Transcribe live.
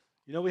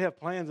You know, we have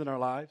plans in our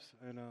lives,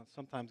 and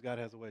sometimes God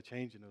has a way of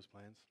changing those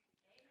plans.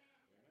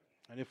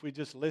 And if we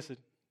just listen,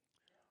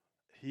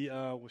 He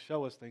will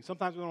show us things.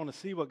 Sometimes we don't want to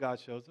see what God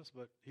shows us,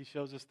 but He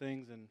shows us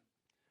things, and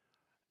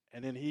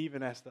then He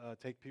even has to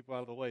take people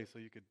out of the way so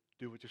you could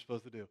do what you're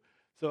supposed to do.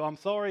 So I'm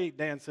sorry,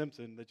 Dan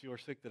Simpson, that you are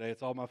sick today.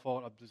 It's all my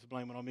fault. I'm just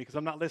blaming it on me because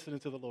I'm not listening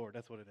to the Lord.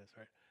 That's what it is,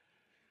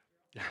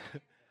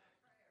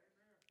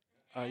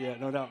 right? Yeah,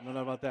 no doubt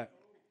about that.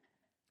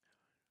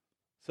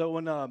 So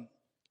when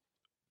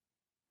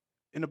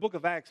in the book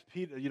of Acts,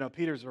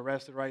 Peter's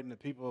arrested, right, and the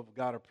people of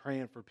God are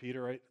praying for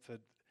Peter, right? So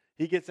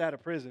he gets out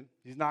of prison.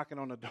 He's knocking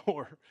on the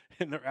door,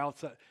 and they're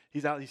outside.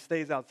 He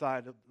stays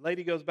outside. The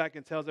lady goes back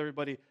and tells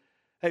everybody,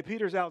 "Hey,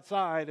 Peter's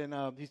outside," and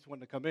he's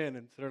wanting to come in.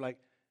 And so they're like,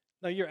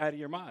 "No, you're out of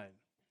your mind.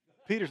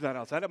 Peter's not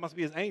outside. That must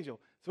be his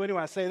angel." So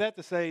anyway, I say that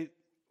to say,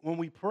 when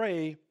we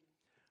pray,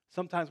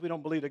 sometimes we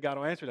don't believe that God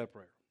will answer that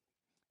prayer.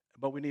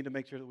 But we need to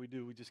make sure that we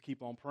do. We just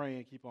keep on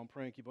praying, keep on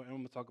praying, keep on. And I'm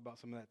going to talk about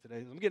some of that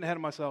today. I'm getting ahead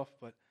of myself,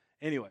 but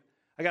anyway,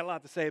 I got a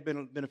lot to say. It's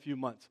been a few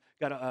months.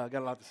 Got a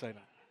lot to say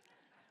now.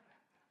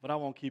 But I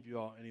won't keep you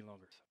all any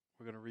longer.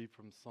 We're going to read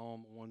from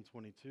Psalm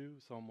 122.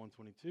 Psalm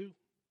 122.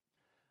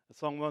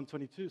 Psalm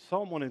 122.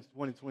 Psalm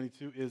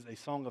 122 is a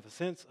song of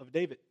ascents of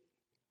David.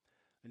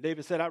 And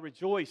David said, "I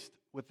rejoiced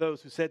with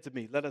those who said to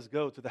me, 'Let us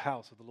go to the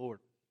house of the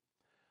Lord.'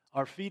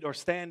 Our feet are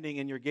standing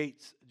in your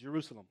gates,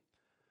 Jerusalem.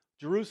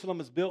 Jerusalem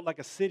is built like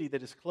a city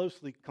that is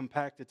closely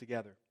compacted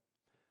together.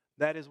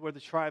 That is where the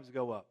tribes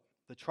go up,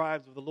 the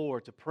tribes of the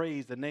Lord, to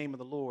praise the name of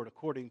the Lord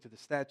according to the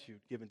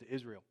statute given to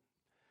Israel.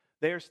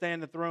 There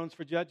stand the thrones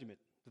for judgment,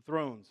 the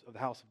thrones of the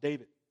house of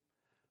David.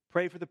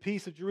 Pray for the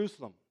peace of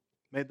Jerusalem.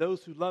 May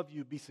those who love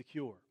you be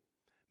secure.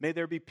 May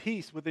there be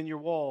peace within your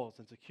walls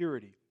and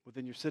security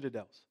within your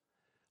citadels.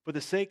 For the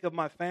sake of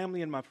my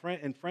family and my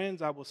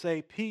friends, I will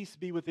say, peace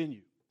be within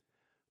you.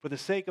 For the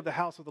sake of the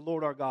house of the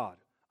Lord our God,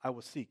 I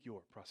will seek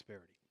your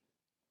prosperity."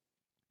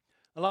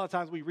 A lot of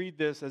times we read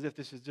this as if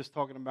this is just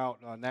talking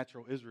about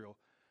natural Israel.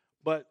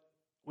 But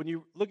when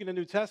you look in the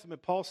New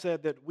Testament, Paul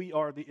said that we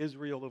are the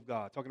Israel of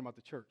God, talking about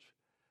the church.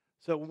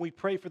 So when we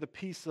pray for the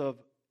peace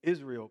of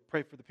Israel,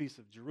 pray for the peace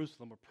of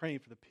Jerusalem, we're praying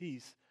for the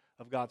peace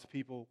of God's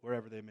people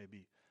wherever they may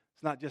be.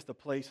 It's not just a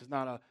place. It's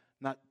not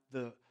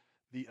the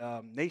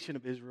nation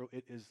of Israel.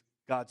 It is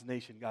God's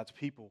nation, God's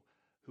people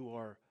who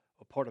are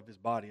a part of His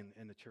body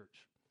in the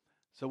church.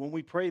 So when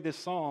we pray this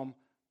psalm,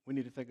 we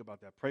need to think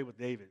about that. Pray with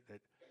David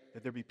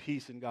that there be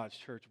peace in God's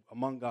church,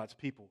 among God's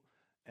people,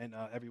 and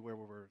everywhere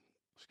where we're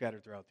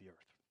scattered throughout the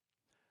earth.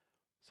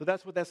 So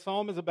that's what that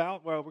psalm is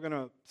about. Well, we're going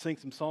to sing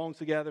some songs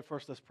together.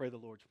 First, let's pray the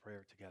Lord's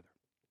Prayer together.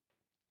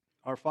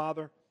 Our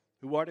Father,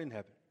 who art in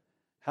heaven,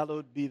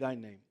 hallowed be thy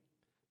name.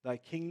 Thy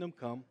kingdom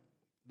come,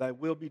 thy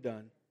will be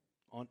done,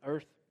 on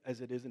earth as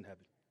it is in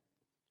heaven.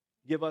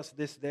 Give us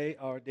this day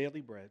our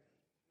daily bread,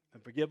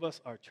 and forgive us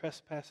our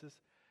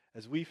trespasses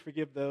as we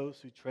forgive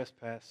those who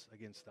trespass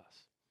against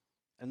us.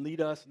 And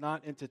lead us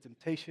not into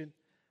temptation,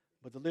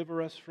 but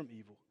deliver us from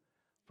evil.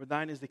 For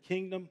thine is the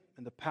kingdom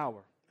and the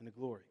power and the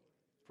glory,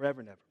 forever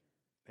and ever.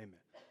 Amen.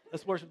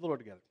 Let's worship the Lord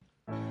together.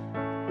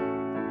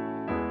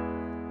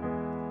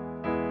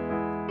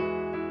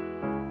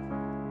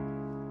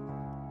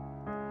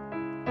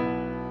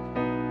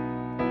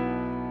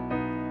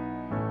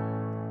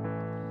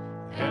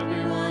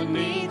 Everyone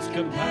needs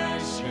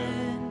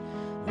compassion,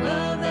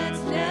 love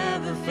that's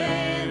never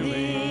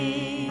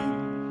failing.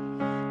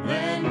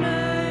 Let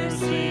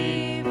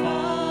mercy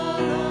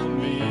fall on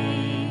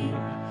me.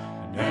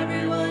 And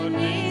everyone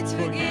needs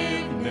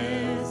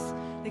forgiveness,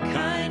 the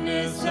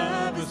kindness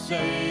of the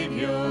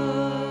Savior,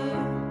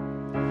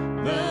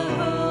 the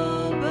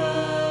hope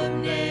of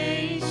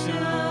nations.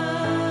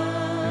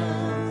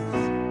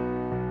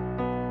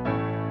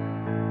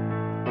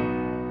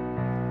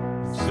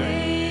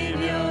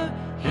 Savior,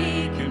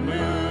 He can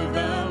move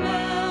the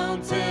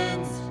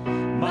mountains.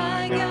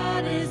 My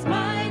God is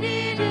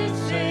mighty to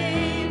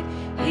save.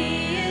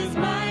 He is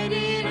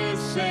mighty to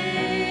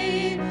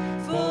save.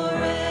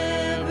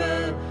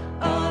 Forever,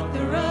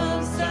 author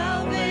of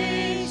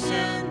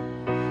salvation.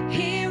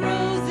 He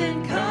rose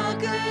and conquered.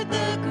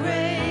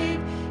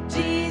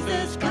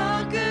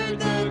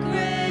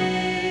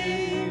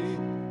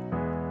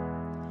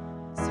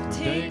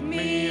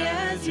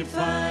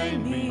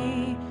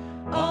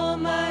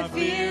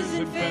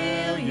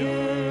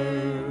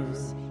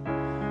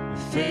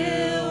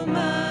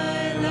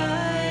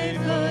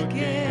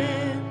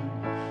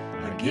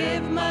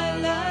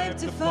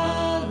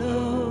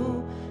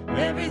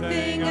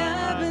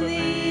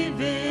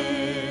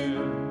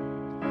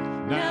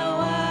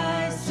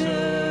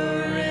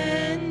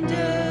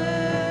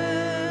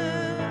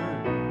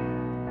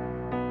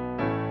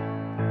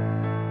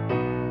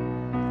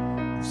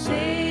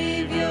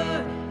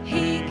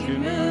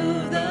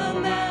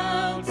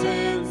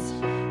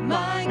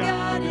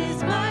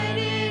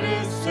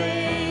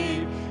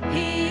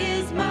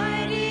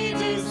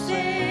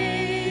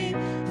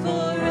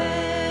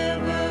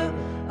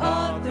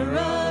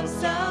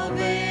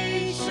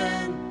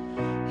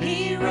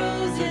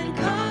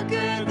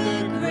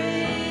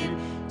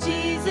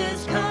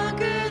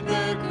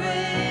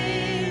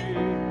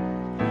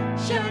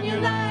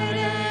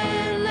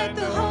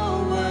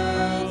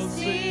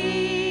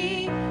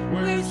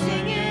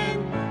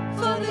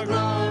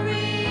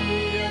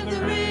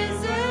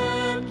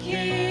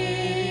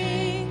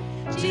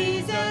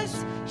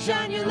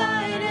 Shine your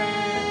light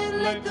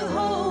and let the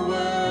whole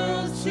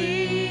world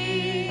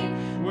see.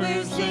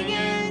 We're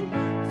singing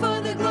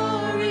for the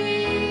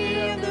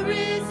glory of the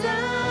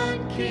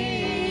risen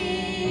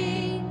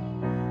King.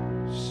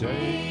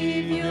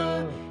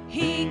 Savior,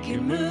 He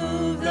can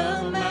move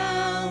the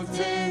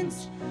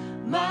mountains.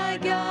 My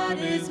God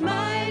is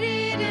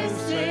mighty to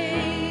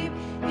save.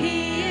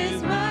 He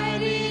is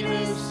mighty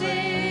to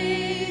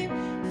save.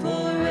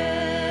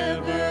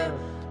 Forever,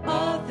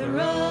 author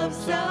of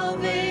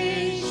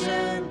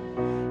salvation.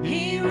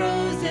 He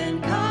rose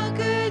and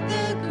conquered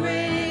the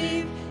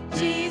grave.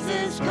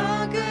 Jesus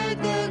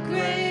conquered the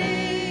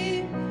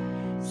grave.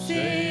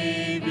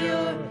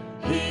 Savior,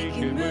 He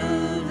can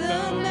move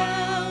the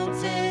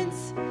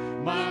mountains.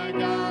 My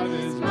God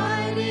is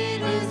mighty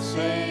to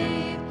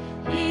save.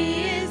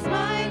 He is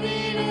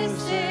mighty to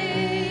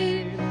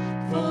save.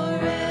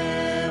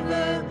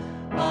 Forever,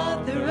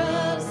 author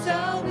of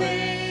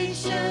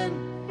salvation.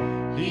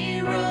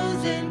 He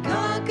rose and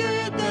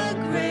conquered the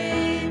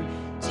grave.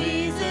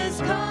 Jesus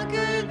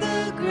conquered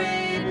the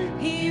grave.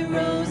 He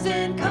rose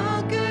and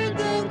conquered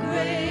the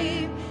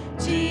grave.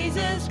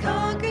 Jesus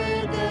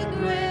conquered the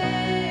grave.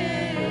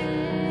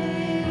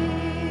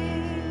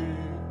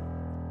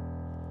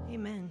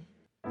 Amen.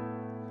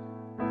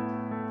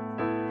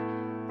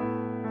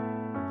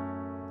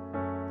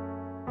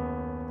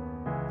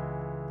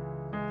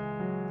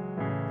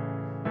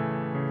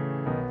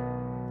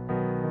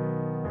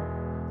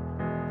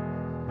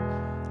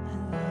 I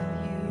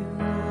love you,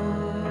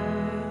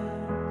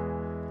 Lord,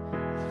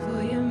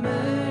 for your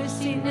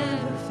mercy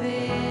never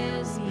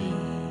fails me.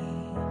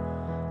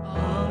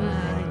 All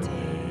my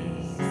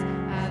days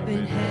I've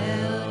been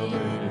held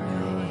in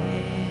your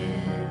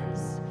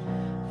hands.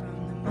 From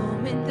the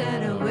moment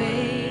that I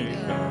wake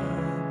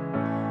up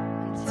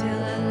until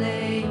I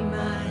lay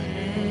my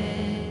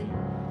head,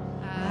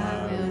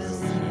 I will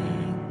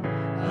sing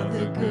of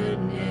the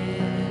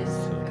goodness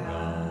of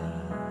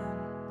God.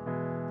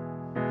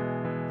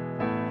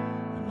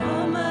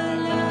 All my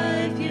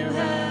life you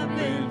have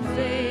been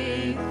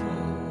faithful.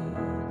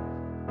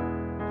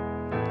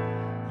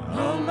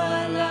 All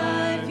my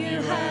life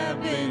you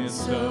have been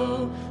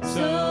so,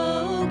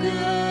 so good.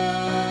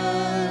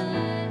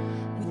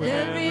 With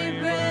every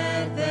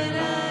breath that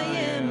I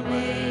am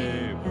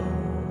able,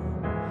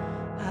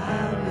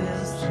 I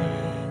will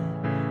sing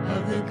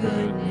of the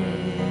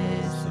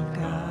goodness of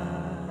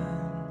God.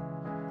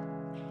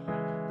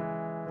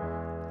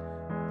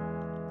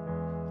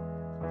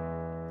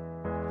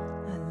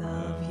 I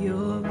love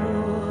your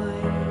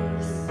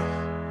voice.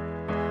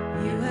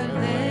 You have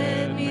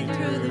led me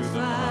through the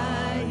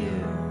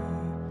fire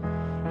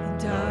in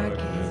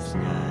darkest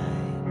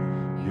night.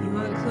 You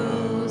are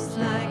close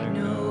like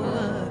no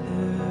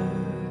other.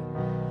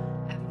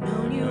 I've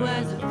known you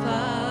as a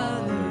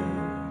father.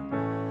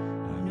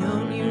 I've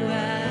known you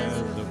as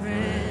a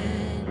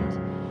friend.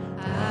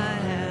 I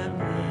have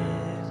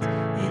lived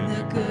in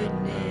the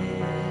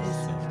goodness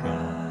of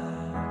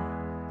God.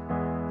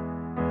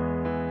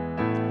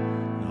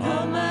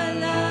 All my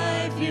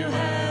life you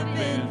have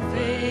been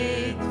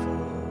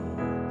faithful.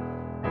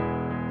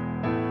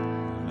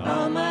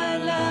 All my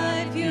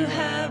life you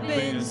have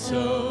been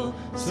so,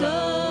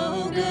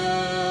 so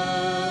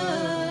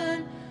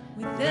good.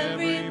 With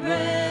every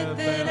breath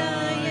that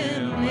I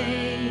am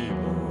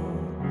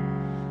able,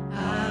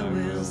 I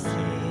will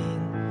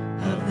sing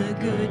of the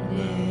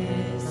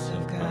goodness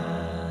of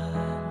God.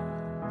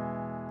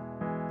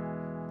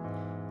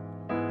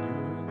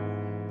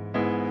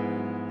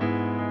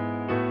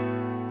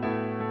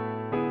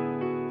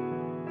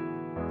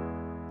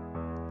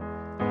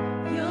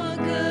 Your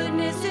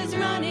goodness is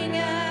running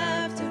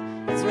after,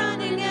 it's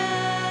running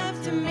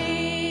after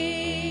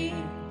me.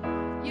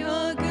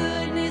 Your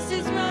goodness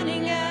is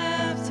running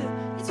after,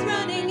 it's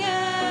running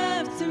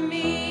after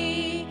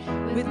me.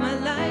 With my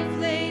life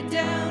laid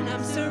down,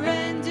 I'm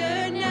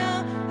surrendered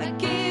now. I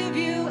give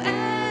you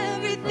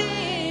everything.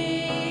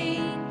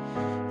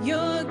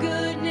 Your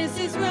goodness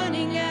is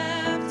running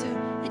after,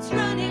 it's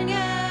running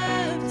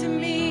after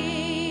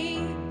me.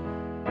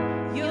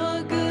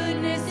 Your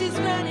goodness is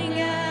running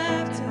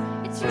after,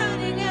 it's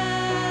running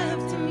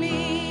after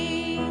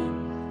me.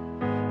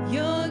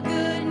 Your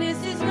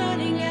goodness is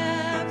running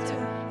after,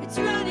 it's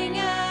running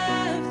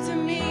after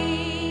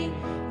me.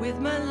 With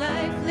my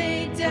life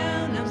laid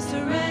down, I'm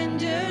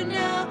surrendered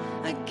now.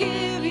 I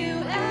give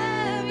you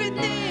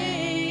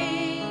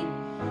everything.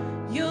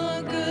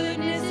 Your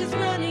goodness is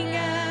running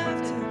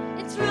after,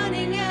 it's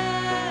running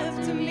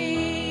after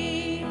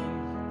me.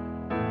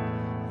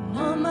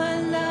 All my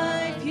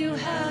life you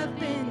have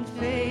been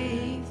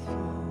faithful.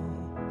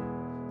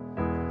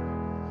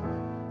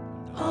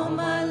 All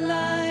my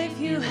life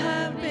you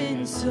have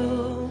been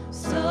so,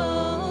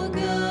 so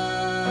good.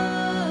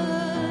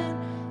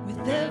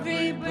 With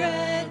every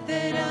breath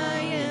that I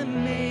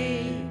am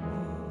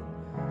able,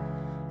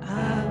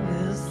 I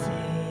will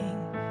sing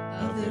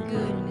of the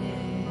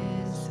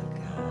goodness of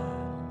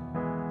God.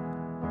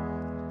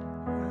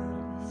 I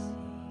will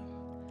sing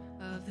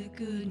of the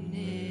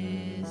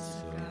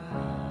goodness of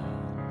God.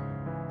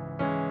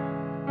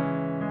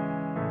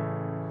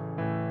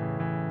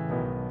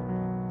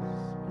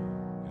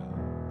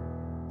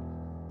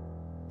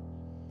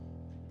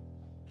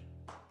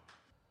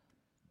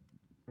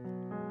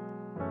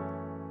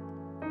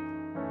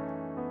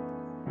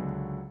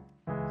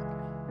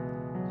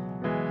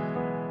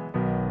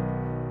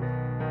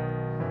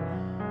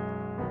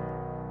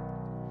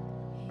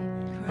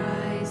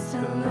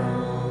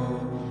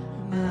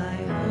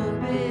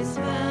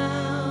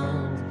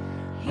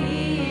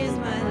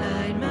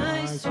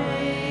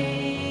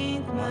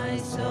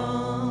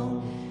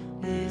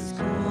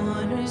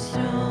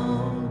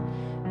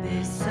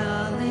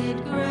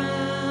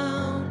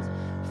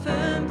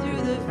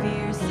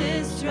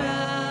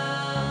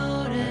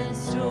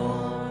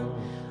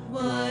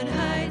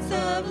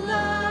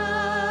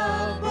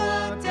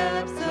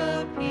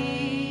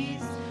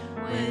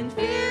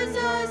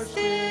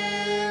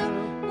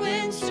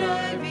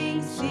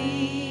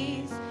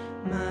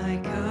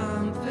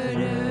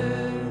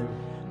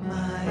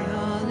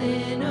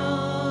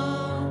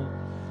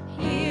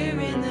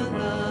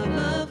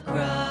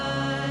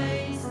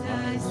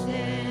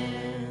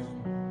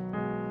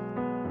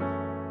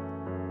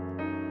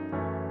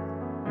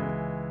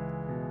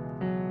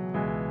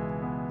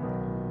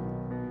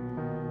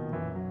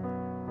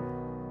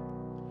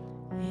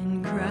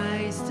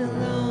 Christ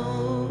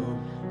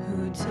alone,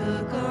 who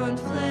took on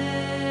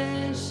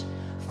flesh,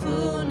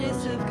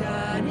 fullness of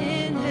God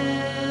in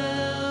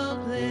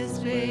helpless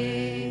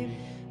babe.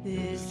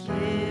 This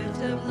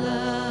gift of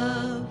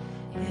love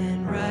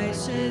and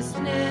righteousness,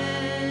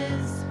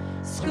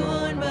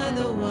 scorned by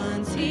the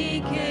ones he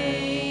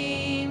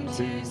came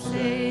to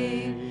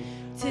save,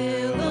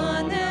 till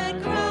on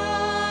that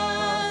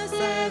cross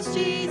as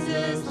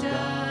Jesus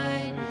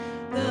died,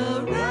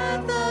 the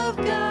wrath of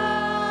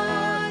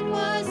God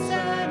was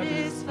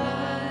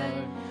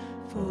satisfied.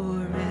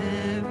 For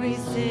every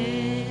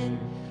sin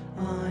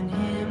on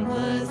him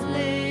was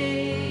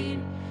laid.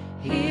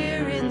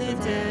 Here in the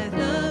death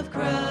of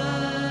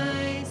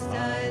Christ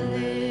I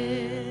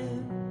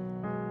live.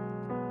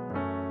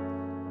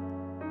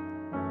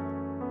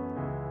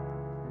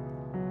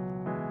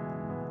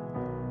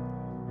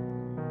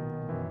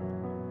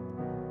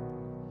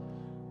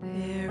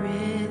 There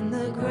in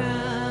the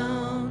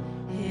ground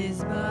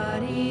his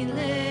body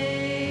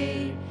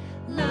lay,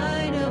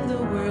 light of the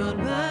world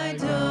by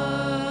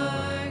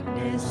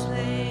darkness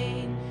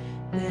slain,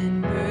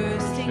 then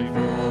bursting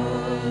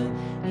forth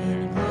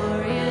in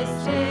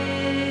glorious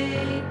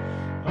day,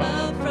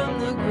 up from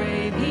the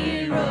grave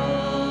he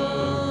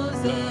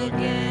rose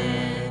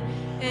again,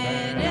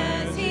 and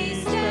as he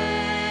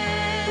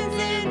stands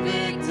in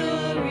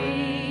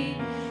victory,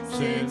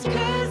 sin's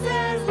curse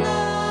has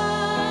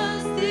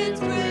lost its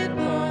grip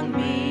on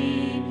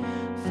me,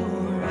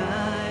 for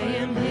I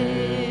am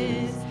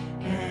his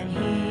and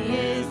he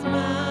is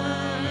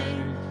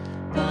mine,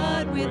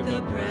 bought with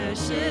the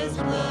precious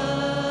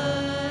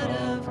blood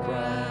of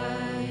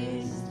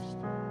Christ.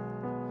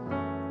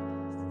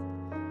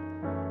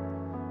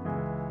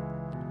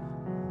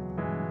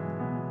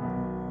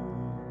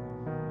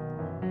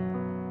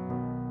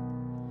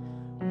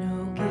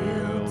 No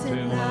guilt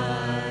in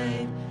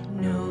life,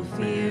 no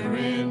fear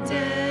in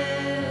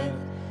death.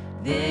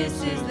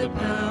 This is the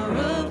power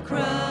of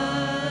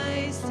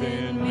Christ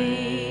in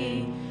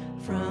me.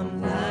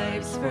 From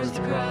life's first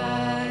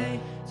cry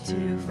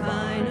to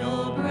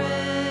final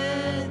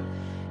breath,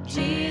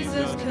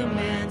 Jesus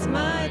commands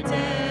my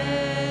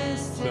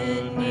destiny.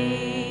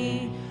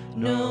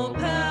 No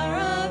power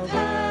of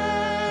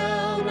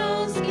hell,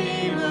 no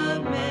scheme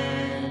of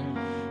man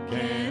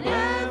can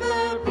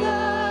ever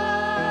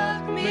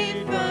pluck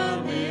me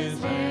from his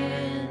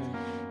hand,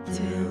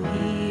 till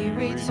he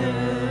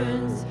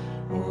returns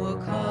or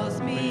calls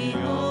me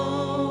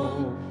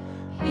home.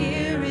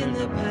 Here in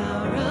the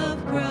power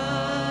of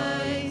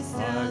Christ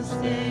I'll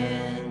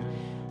stand,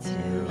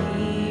 till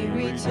he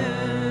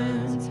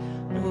returns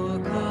or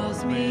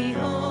calls me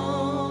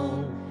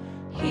home.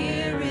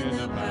 Here in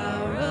the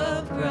power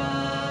of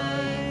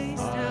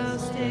Christ I'll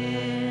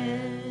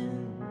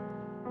stand.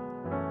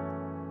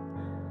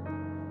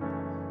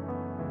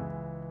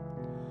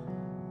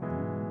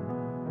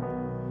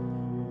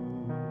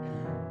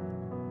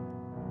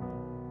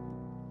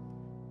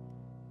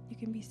 You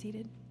can be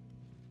seated.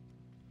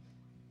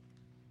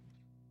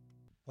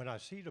 When I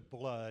see the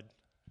blood,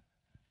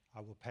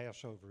 I will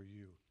pass over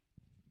you.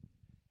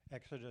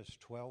 Exodus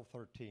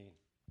 12:13.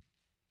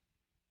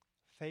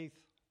 Faith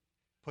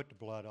put the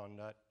blood on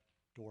that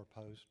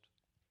doorpost.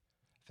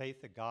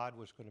 Faith that God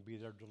was going to be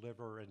their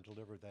deliverer and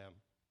deliver them.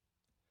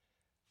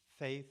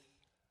 Faith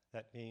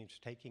that means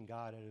taking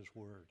God at his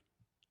word.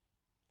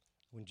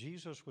 When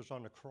Jesus was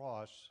on the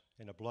cross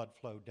and the blood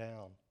flowed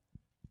down,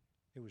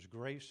 it was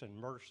grace and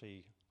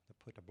mercy that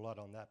put the blood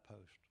on that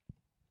post.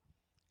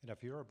 And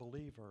if you're a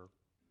believer,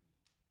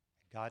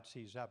 God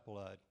sees that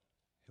blood,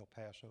 he'll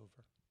pass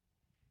over.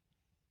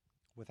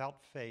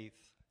 Without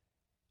faith,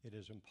 it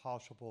is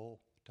impossible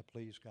to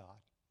please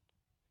God.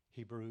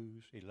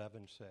 Hebrews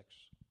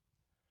 11:6.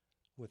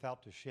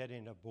 Without the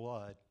shedding of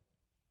blood,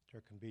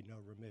 there can be no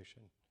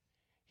remission.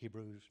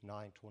 Hebrews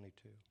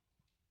 9:22.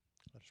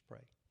 Let's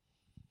pray.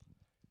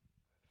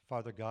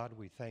 Father God,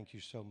 we thank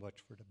you so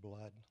much for the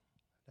blood,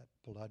 that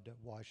blood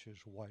that washes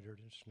whiter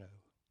than snow.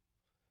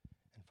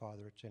 And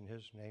Father, it's in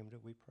his name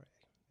that we pray.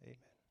 Amen.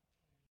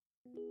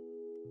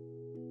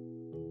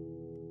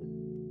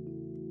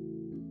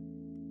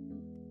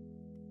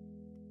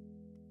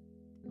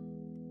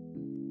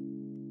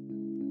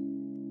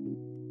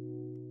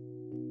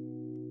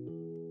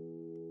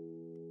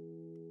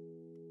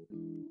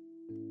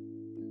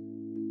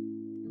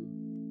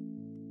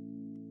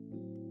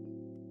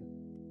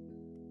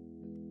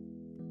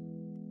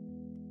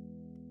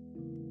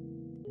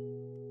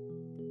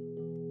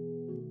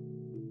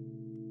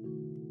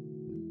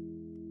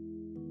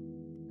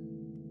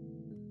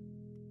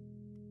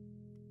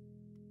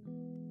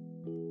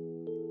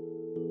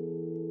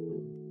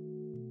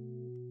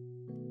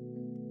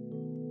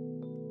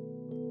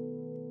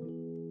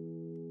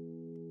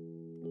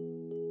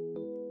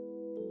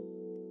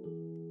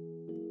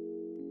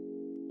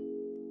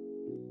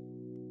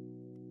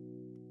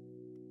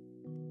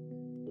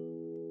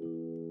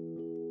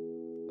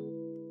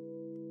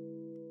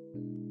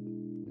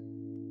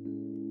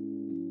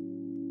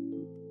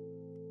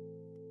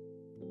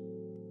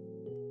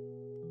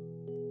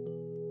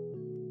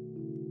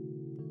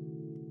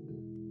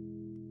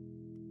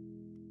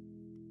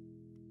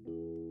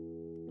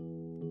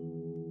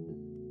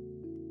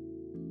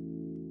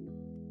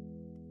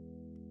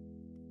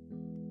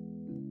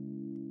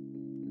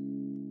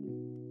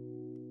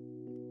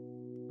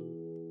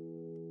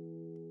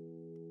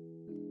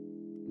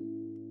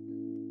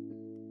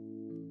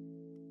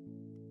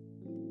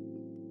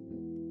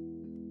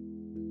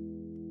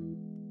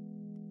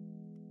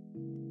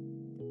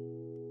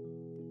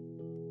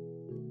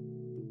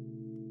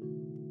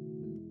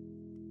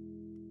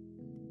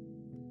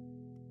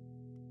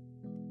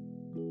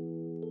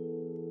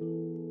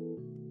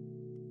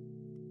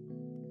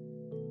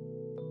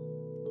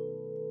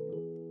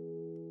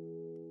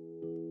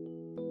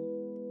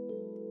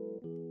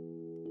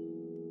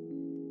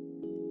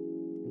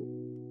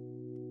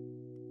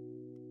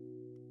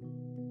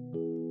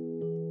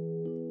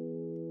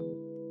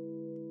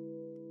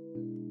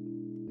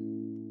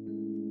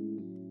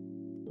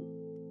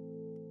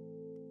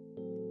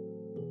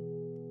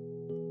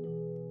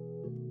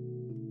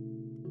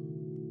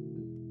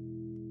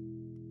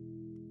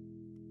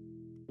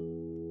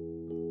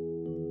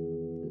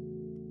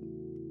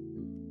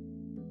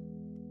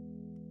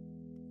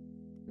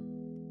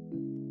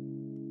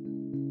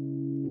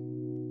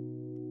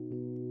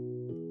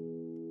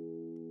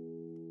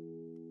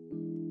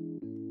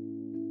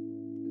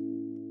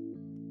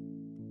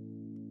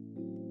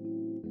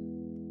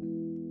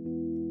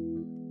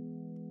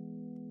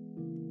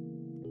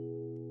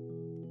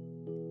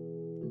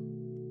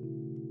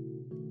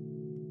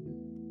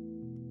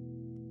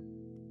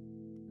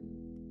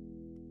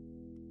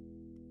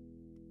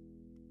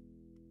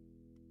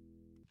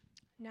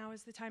 Now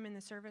is the time in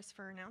the service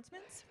for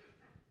announcements.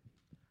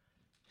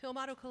 Pill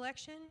bottle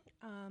collection.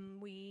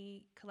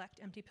 We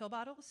collect empty pill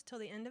bottles till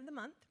the end of the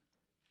month,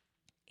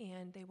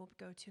 and they will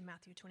go to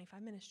Matthew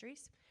 25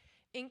 Ministries.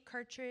 Ink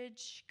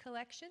cartridge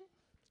collection.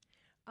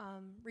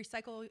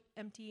 Recycle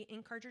empty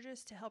ink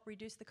cartridges to help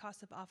reduce the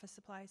cost of office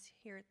supplies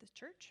here at the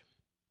church.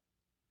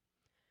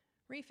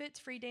 Refits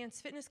free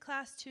dance fitness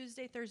class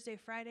Tuesday, Thursday,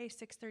 Friday,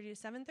 6:30 to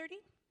 7:30.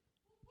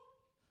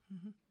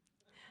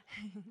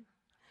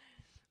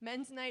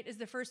 Men's night is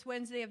the first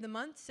Wednesday of the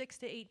month, 6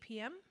 to 8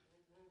 p.m.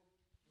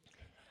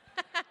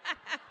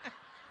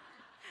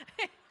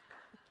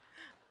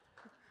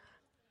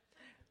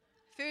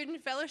 Food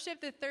and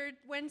fellowship the third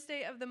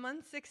Wednesday of the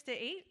month, 6 to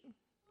 8.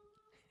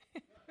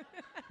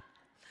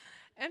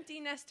 Empty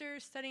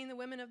nesters studying the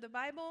women of the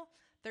Bible,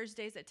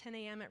 Thursdays at 10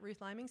 a.m. at Ruth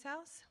Liming's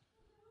house.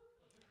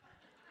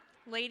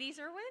 Ladies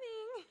are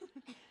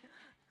winning.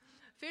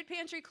 Food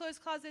pantry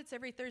closed closets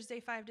every Thursday,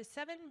 5 to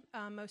 7.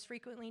 Most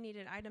frequently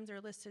needed items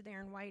are listed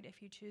there in white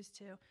if you choose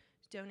to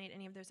donate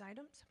any of those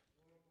items.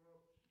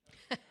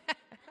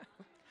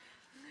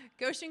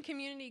 Goshen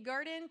Community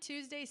Garden,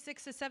 Tuesday,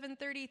 6 to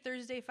 7:30,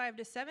 Thursday, 5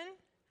 to 7.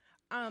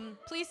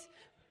 Please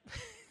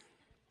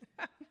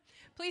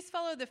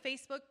follow the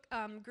Facebook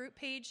group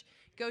page,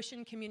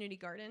 Goshen Community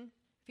Garden,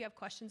 if you have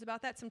questions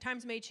about that.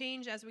 Sometimes may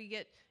change as we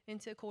get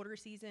into colder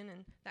season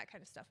and that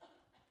kind of stuff.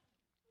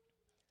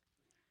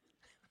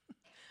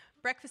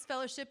 Breakfast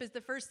fellowship is the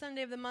first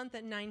Sunday of the month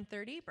at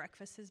 9:30.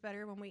 Breakfast is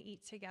better when we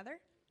eat together.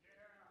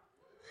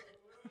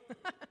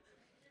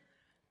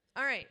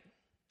 All right.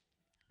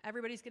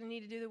 Everybody's going to need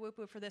to do the whoop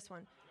whoop for this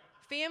one.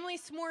 Family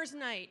s'mores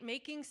night,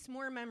 making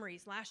s'more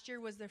memories. Last year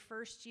was the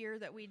first year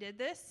that we did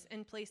this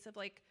in place of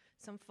like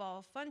some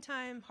fall fun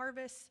time,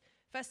 harvest,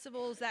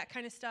 festivals, that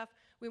kind of stuff.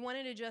 We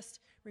wanted to just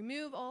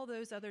remove all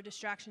those other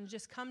distractions,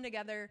 just come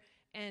together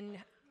and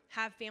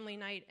have family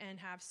night and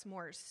have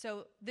s'mores.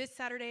 So this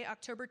Saturday,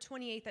 October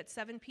 28th at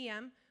 7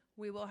 p.m.,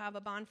 we will have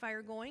a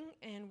bonfire going,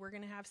 and we're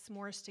going to have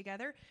s'mores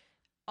together.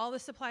 All the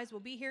supplies will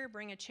be here.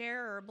 Bring a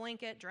chair or a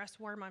blanket, dress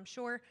warm, I'm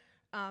sure.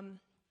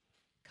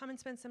 Come and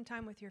spend some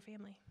time with your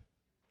family.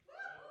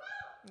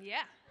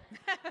 Yeah.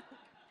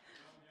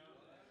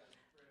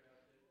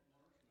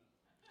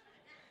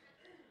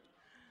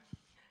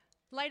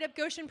 Light Up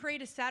Goshen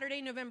Parade is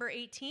Saturday, November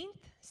 18th.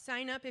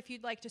 Sign up if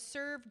you'd like to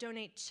serve.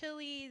 Donate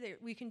chili.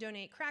 We can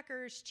donate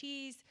crackers,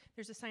 cheese.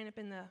 There's a sign up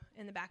in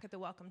the back at the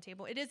welcome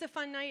table. It is a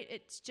fun night.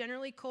 It's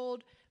generally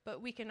cold,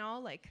 but we can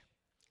all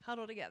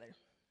huddle together.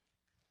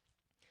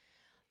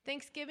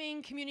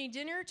 Thanksgiving Community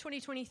Dinner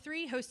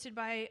 2023, hosted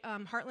by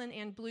Heartland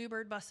and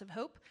Bluebird Bus of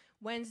Hope,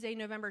 Wednesday,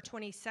 November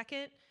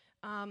 22nd.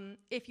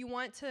 If you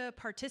want to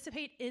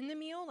participate in the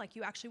meal, like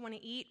you actually want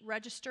to eat,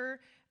 register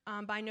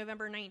by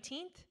November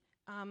 19th.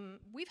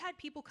 We've had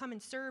people come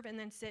and serve and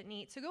then sit and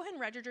eat. So go ahead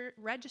and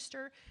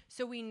register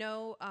so we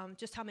know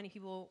just how many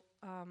people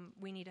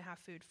we need to have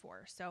food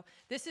for. So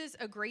this is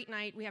a great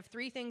night. We have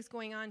 3 things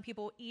going on.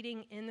 People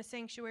eating in the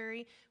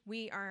sanctuary.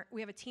 We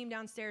have a team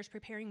downstairs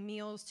preparing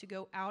meals to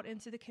go out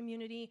into the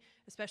community,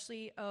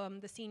 especially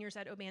the seniors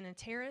at O'Bannon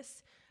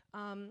Terrace.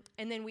 And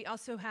then we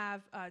also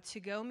have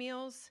to-go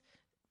meals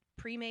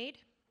pre-made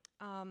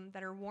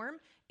that are warm,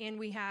 and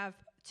we have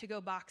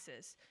to-go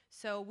boxes.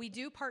 So we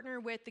do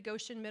partner with the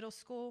Goshen Middle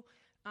School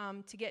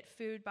to get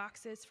food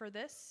boxes for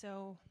this,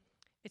 so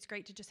it's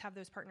great to just have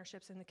those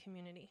partnerships in the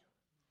community.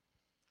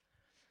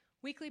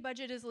 Weekly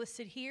budget is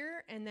listed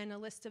here, and then a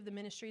list of the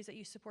ministries that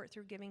you support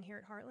through giving here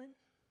at Heartland.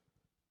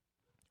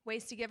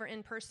 Ways to give are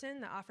in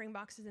person, the offering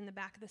box is in the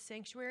back of the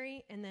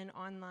sanctuary, and then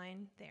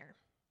online there.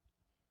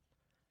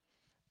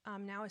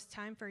 Now it's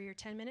time for your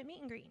 10-minute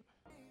meet and greet.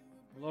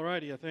 Well, all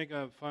righty. I think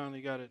I've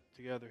finally got it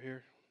together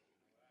here.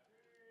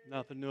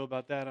 Nothing new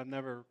about that. I've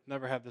never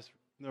had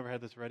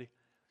this ready.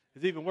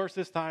 It's even worse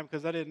this time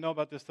because I didn't know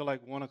about this till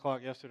 1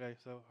 o'clock yesterday,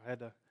 so I had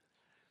to.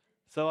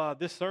 So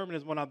this sermon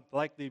is one I've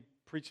likely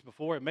preached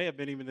before. It may have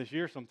been even this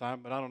year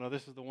sometime, but I don't know.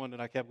 This is the one that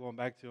I kept going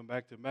back to and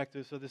back to and back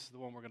to. So this is the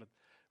one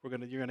you're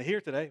gonna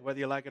hear today, whether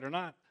you like it or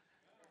not.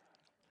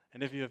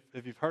 And if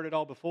you've heard it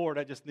all before,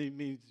 that just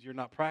means you're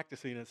not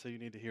practicing it, so you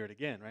need to hear it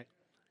again, right?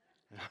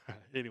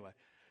 Anyway,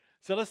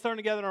 so let's turn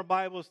together in our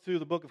Bibles to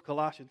the book of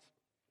Colossians.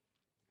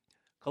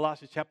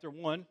 Colossians chapter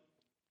 1,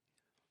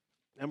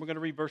 and we're going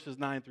to read verses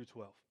 9 through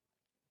 12.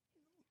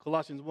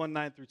 Colossians 1,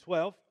 9 through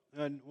 12.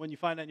 And when you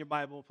find that in your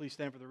Bible, please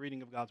stand for the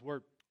reading of God's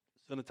word.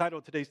 So the title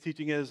of today's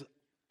teaching is,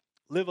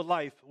 Live a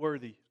Life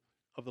Worthy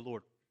of the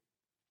Lord.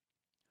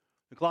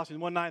 In Colossians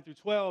 1, 9 through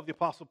 12, the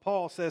Apostle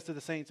Paul says to the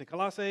saints in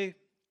Colossae,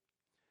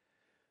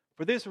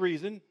 For this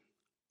reason,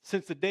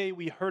 since the day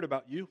we heard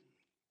about you,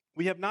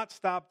 we have not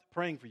stopped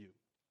praying for you.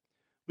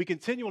 We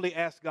continually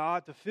ask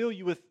God to fill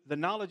you with the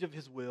knowledge of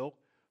his will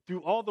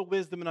through all the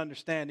wisdom and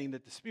understanding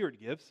that the Spirit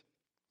gives,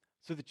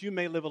 so that you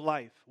may live a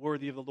life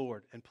worthy of the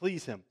Lord and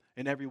please him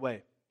in every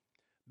way,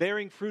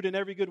 bearing fruit in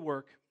every good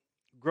work,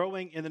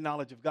 growing in the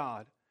knowledge of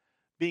God,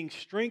 being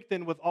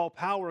strengthened with all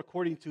power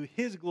according to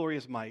his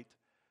glorious might,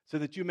 so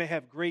that you may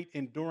have great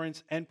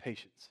endurance and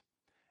patience,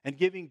 and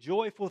giving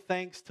joyful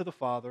thanks to the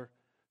Father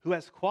who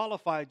has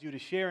qualified you to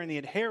share in the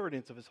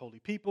inheritance of his holy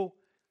people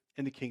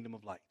in the kingdom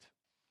of light.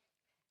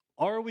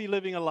 Are we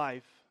living a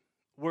life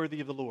worthy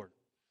of the Lord?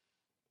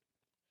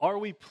 Are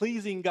we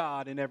pleasing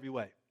God in every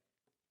way?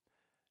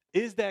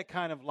 Is that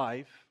kind of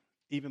life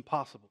even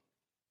possible?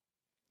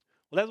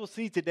 Well, as we'll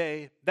see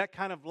today, that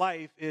kind of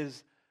life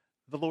is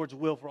the Lord's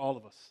will for all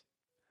of us.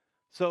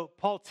 So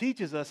Paul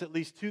teaches us at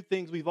least two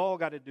things we've all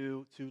got to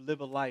do to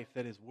live a life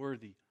that is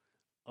worthy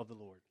of the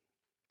Lord.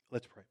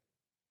 Let's pray.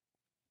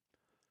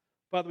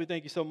 Father, we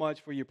thank you so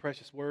much for your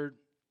precious word.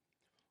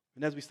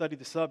 And as we study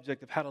the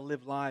subject of how to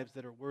live lives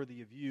that are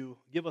worthy of you,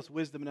 give us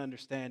wisdom and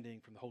understanding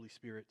from the Holy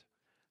Spirit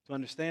to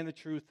understand the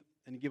truth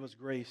and give us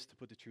grace to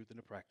put the truth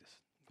into practice.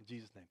 In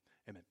Jesus' name,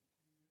 amen.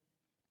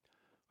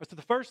 So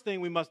the first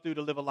thing we must do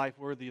to live a life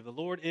worthy of the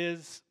Lord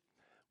is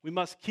we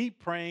must keep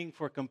praying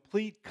for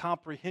complete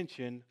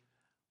comprehension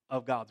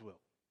of God's will.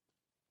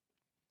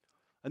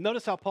 And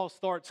notice how Paul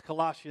starts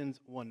Colossians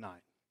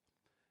 1:9.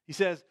 He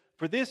says,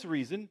 "For this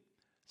reason,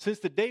 since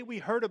the day we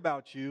heard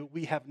about you,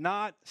 we have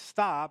not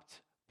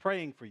stopped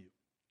praying for you."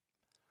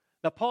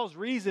 Now, Paul's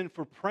reason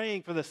for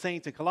praying for the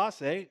saints in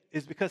Colossae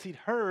is because he'd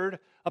heard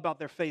about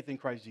their faith in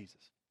Christ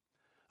Jesus.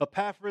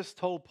 Epaphras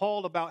told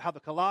Paul about how the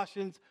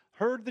Colossians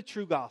heard the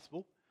true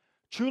gospel,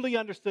 truly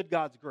understood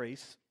God's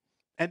grace,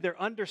 and their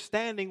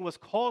understanding was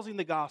causing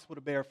the gospel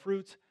to bear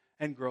fruit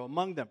and grow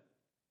among them.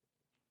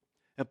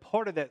 And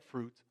part of that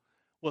fruit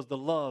was the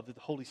love that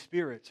the Holy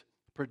Spirit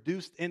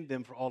produced in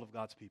them for all of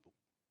God's people.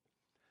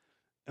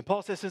 And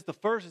Paul says since the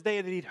first day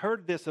that he'd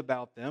heard this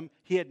about them,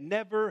 he had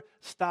never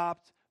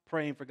stopped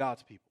praying for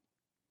God's people.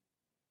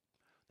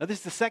 Now, this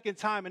is the second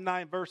time in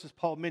 9 verses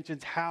Paul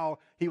mentions how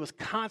he was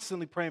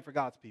constantly praying for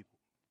God's people.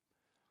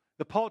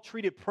 But Paul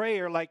treated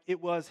prayer like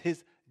it was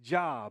his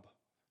job.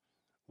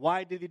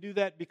 Why did he do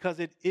that?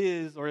 Because it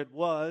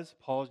was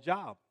Paul's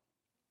job.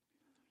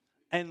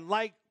 And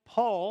like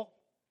Paul,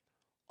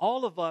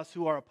 all of us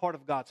who are a part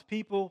of God's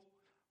people,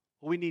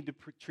 we need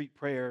to treat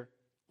prayer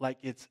like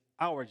it's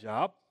our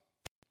job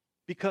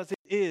because it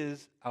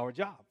is our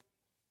job.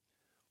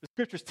 The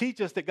scriptures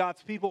teach us that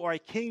God's people are a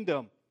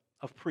kingdom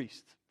of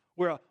priests.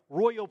 We're a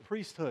royal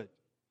priesthood.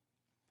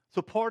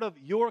 So part of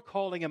your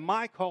calling and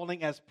my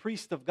calling as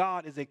priest of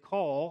God is a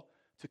call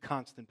to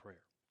constant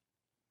prayer.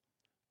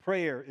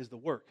 Prayer is the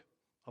work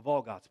of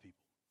all God's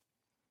people.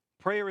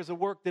 Prayer is a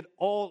work that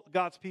all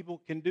God's people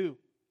can do.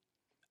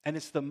 And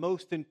it's the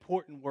most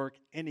important work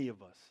any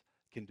of us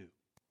can do.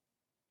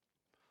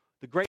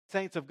 The great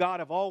saints of God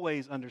have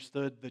always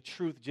understood the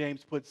truth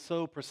James puts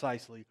so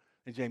precisely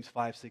in James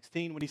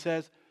 5:16 when he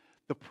says,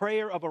 "The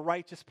prayer of a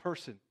righteous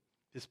person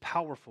is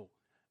powerful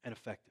and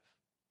effective."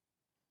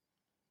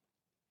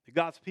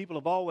 God's people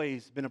have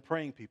always been a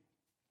praying people.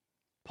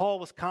 Paul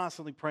was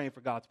constantly praying for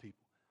God's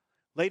people.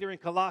 Later in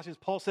Colossians,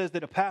 Paul says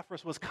that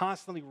Epaphras was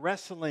constantly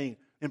wrestling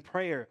in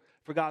prayer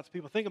for God's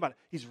people. Think about it.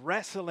 He's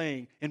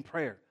wrestling in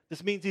prayer.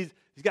 This means he's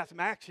got some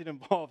action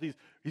involved.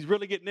 He's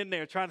really getting in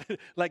there, trying to,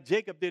 like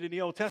Jacob did in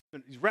the Old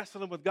Testament. He's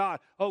wrestling with God.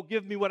 Oh,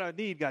 give me what I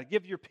need, God.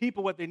 Give your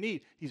people what they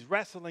need. He's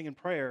wrestling in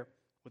prayer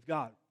with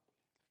God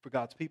for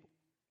God's people.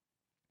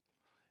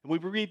 And we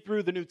read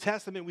through the New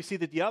Testament, we see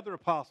that the other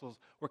apostles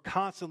were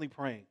constantly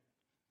praying.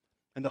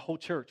 And the whole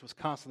church was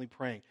constantly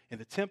praying in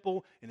the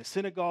temple, in the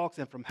synagogues,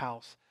 and from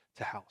house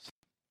to house.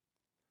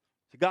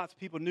 So God's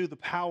people knew the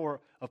power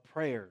of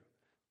prayer,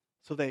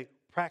 so they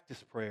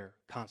practiced prayer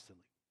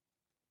constantly.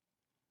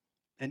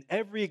 And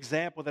every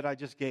example that I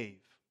just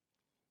gave,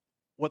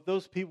 what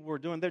those people were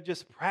doing, they're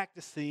just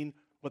practicing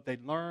what they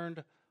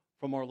learned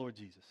from our Lord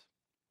Jesus.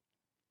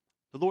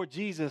 The Lord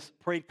Jesus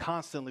prayed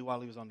constantly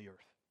while he was on the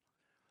earth.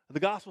 The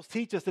Gospels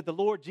teach us that the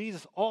Lord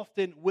Jesus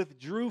often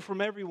withdrew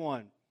from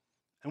everyone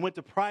and went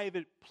to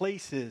private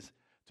places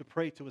to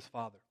pray to his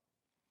Father.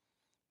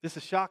 This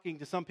is shocking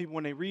to some people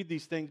when they read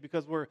these things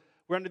because we're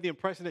under the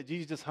impression that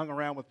Jesus just hung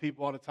around with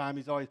people all the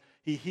time.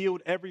 He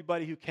healed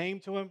everybody who came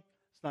to him.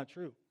 It's not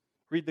true.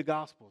 Read the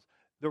Gospels.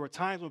 There were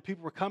times when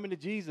people were coming to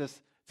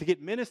Jesus to get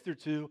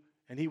ministered to,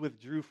 and he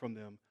withdrew from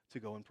them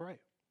to go and pray.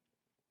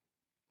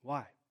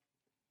 Why?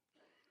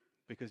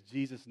 Because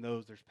Jesus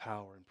knows there's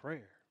power in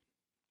prayer.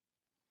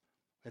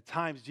 At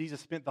times,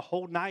 Jesus spent the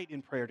whole night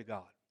in prayer to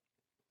God.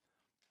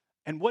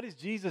 And what is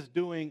Jesus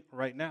doing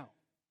right now?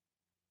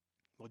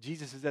 Well,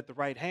 Jesus is at the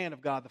right hand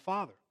of God the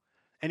Father.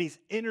 And he's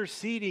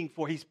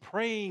he's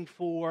praying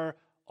for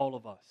all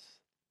of us.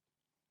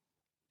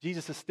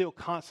 Jesus is still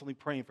constantly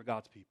praying for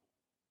God's people.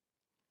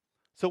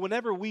 So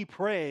whenever we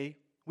pray,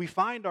 we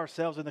find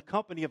ourselves in the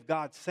company of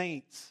God's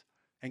saints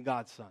and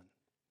God's Son.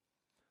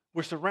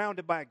 We're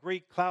surrounded by a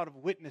great cloud of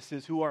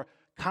witnesses who are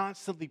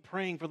constantly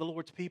praying for the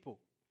Lord's people.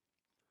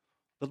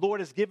 The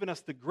Lord has given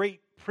us the great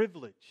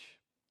privilege,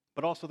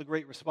 but also the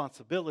great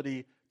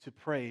responsibility to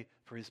pray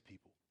for his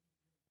people.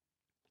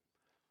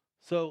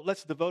 So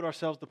let's devote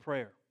ourselves to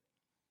prayer.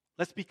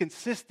 Let's be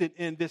consistent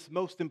in this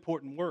most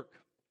important work.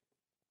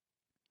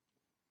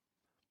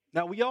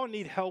 Now, we all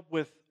need help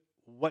with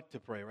what to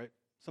pray, right?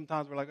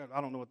 Sometimes we're like,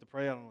 I don't know what to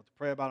pray. I don't know what to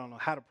pray about. I don't know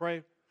how to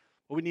pray.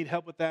 But we need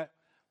help with that.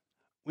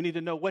 We need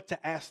to know what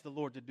to ask the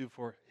Lord to do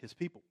for his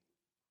people.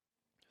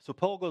 So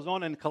Paul goes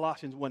on in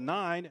Colossians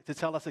 1:9 to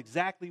tell us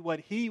exactly what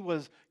he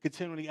was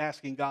continually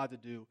asking God to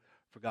do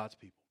for God's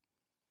people.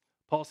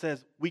 Paul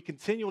says, we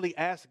continually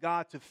ask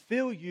God to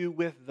fill you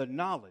with the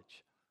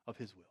knowledge of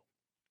his will.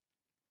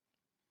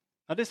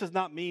 Now, this does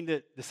not mean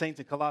that the saints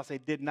in Colossae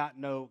did not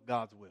know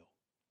God's will.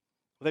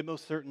 Well, they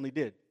most certainly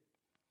did.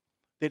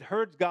 They'd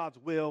heard God's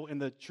will in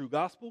the true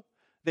gospel.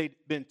 They'd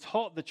been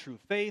taught the true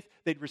faith.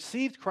 They'd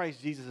received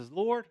Christ Jesus as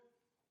Lord.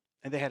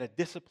 And they had a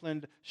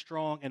disciplined,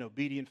 strong, and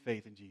obedient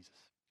faith in Jesus.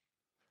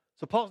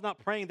 So Paul's not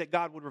praying that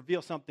God would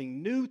reveal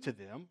something new to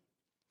them,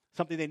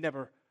 something they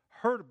never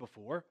heard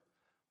before.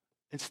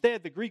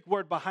 Instead, the Greek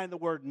word behind the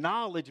word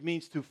knowledge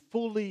means to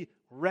fully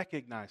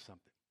recognize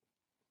something,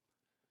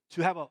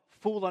 to have a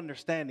full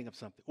understanding of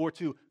something, or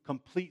to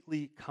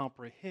completely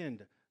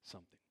comprehend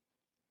something.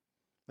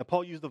 Now,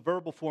 Paul used the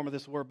verbal form of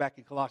this word back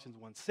in Colossians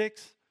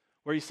 1:6,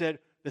 where he said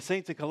the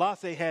saints in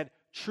Colossae had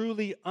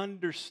truly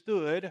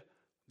understood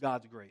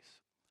God's grace.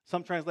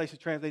 Some translations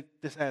translate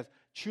this as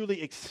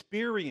truly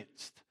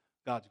experienced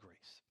God's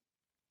grace.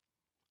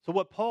 So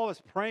what Paul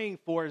is praying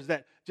for is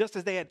that just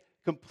as they had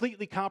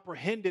completely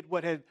comprehended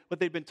what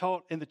they'd been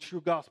taught in the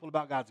true gospel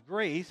about God's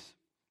grace,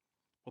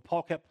 well,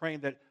 Paul kept praying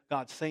that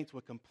God's saints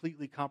would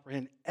completely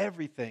comprehend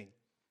everything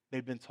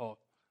they'd been taught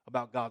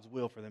about God's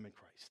will for them in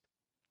Christ.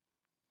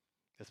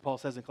 As Paul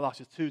says in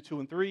Colossians 2:2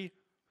 and 3,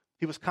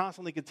 he was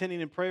constantly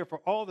continuing in prayer for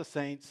all the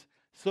saints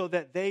so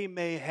that they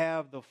may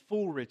have the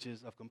full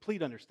riches of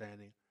complete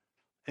understanding,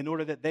 in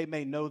order that they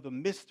may know the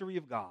mystery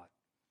of God,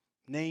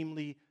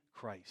 namely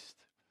Christ,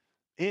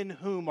 in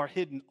whom are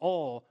hidden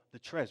all the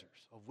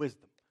treasures of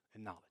wisdom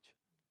and knowledge.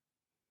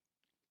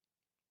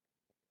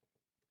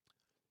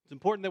 It's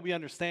important that we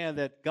understand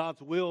that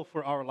God's will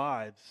for our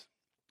lives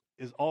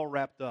is all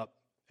wrapped up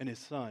in his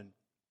Son,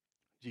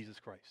 Jesus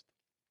Christ.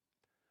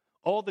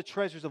 All the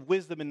treasures of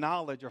wisdom and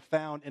knowledge are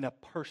found in a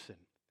person,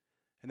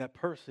 and that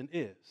person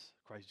is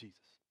Christ Jesus.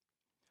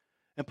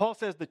 And Paul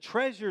says the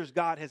treasures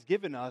God has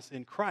given us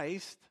in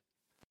Christ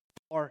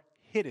are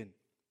hidden.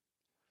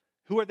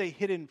 Who are they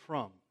hidden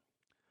from?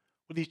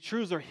 Well, these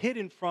truths are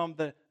hidden from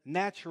the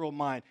natural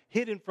mind,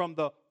 hidden from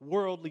the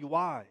worldly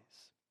wise.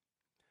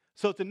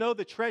 So to know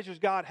the treasures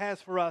God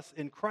has for us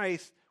in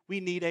Christ, we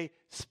need a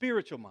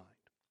spiritual mind.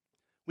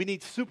 We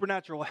need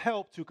supernatural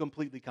help to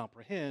completely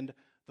comprehend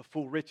the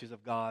full riches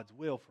of God's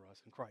will for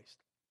us in Christ.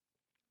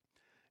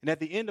 And at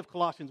the end of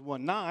Colossians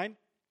 1:9,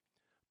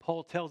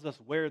 Paul tells us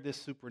where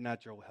this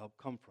supernatural help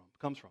comes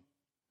from.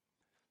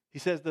 He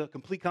says the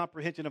complete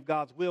comprehension of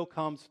God's will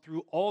comes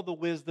through all the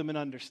wisdom and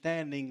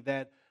understanding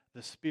that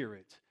the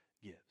Spirit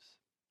gives.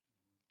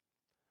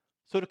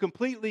 So to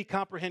completely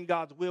comprehend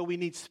God's will, we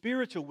need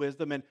spiritual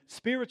wisdom and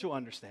spiritual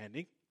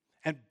understanding,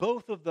 and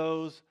both of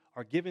those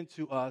are given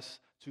to us,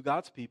 to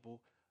God's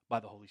people, by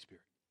the Holy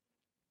Spirit.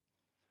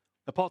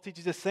 Now, Paul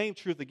teaches the same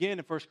truth again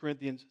in 1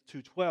 Corinthians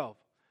 2:12,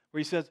 where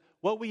he says,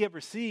 what we have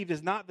received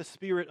is not the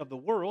spirit of the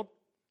world,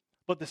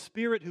 but the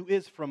Spirit who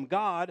is from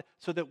God,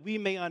 so that we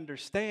may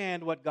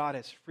understand what God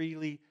has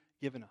freely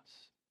given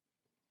us.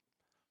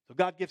 So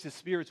God gives his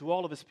Spirit to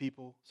all of his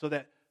people, so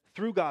that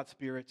through God's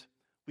Spirit,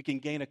 we can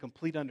gain a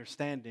complete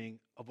understanding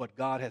of what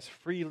God has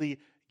freely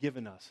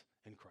given us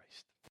in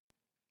Christ.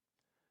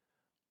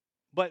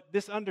 But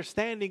this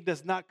understanding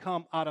does not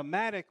come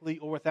automatically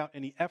or without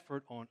any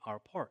effort on our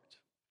part.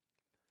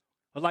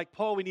 But like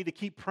Paul, we need to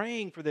keep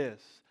praying for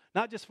this,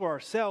 not just for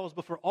ourselves,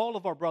 but for all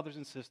of our brothers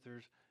and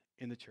sisters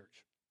in the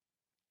church.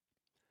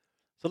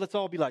 So let's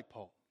all be like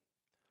Paul.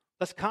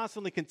 Let's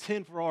constantly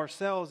contend for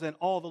ourselves and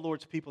all the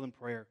Lord's people in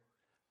prayer.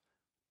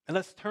 And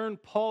let's turn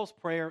Paul's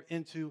prayer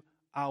into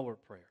our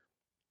prayer.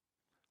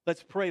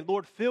 Let's pray,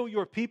 Lord, fill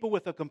your people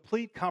with a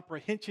complete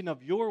comprehension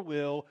of your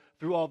will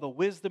through all the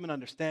wisdom and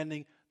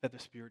understanding that the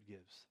Spirit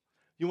gives.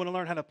 You want to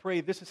learn how to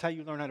pray? This is how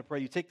you learn how to pray.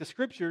 You take the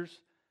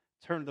scriptures,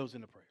 turn those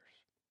into prayers.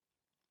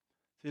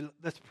 See,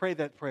 let's pray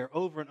that prayer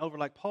over and over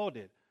like Paul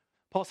did.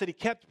 Paul said he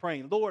kept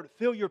praying, Lord,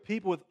 fill your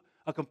people with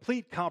a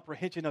complete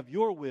comprehension of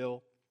your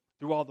will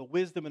through all the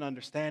wisdom and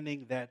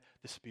understanding that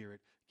the Spirit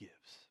gives.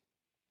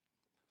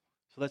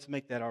 So let's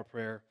make that our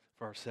prayer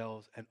for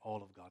ourselves and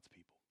all of God's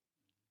people.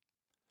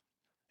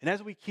 And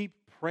as we keep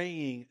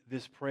praying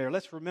this prayer,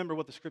 let's remember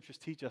what the scriptures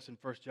teach us in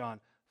 1 John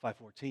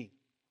 5:14.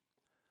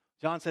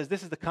 John says,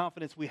 this is the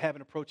confidence we have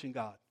in approaching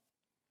God,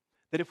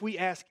 that if we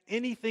ask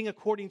anything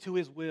according to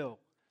his will,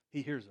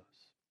 he hears us.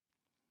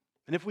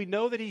 And if we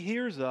know that he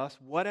hears us,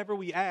 whatever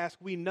we ask,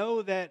 we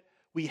know that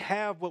we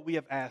have what we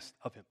have asked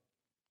of him.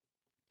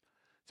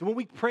 So when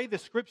we pray the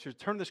scriptures,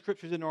 turn the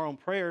scriptures into our own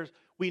prayers,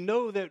 we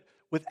know that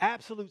with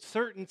absolute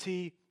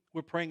certainty,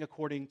 we're praying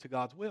according to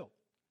God's will.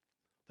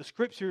 The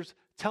scriptures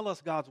tell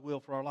us God's will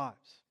for our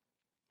lives.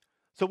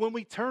 So when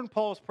we turn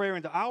Paul's prayer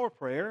into our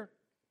prayer,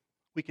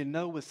 we can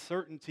know with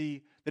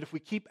certainty that if we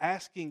keep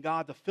asking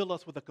God to fill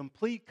us with a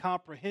complete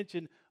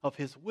comprehension of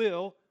his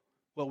will,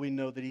 well, we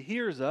know that he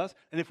hears us.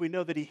 And if we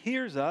know that he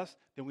hears us,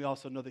 then we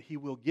also know that he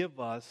will give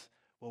us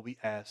what we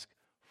ask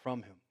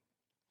from him.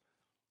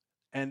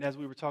 And as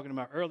we were talking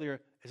about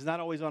earlier, it's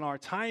not always on our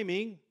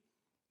timing,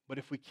 But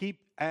if we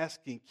keep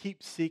asking,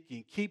 keep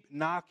seeking, keep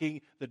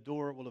knocking, the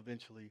door will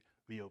eventually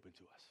be open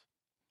to us.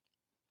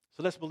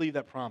 So let's believe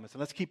that promise, and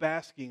let's keep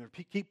asking or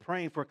keep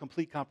praying for a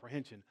complete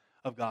comprehension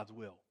of God's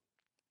will.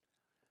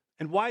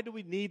 And why do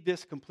we need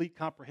this complete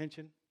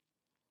comprehension?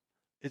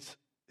 Is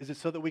it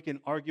so that we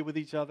can argue with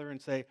each other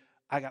and say,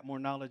 I got more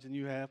knowledge than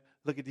you have?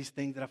 Look at these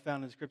things that I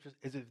found in the scriptures.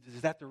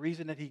 Is that the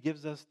reason that he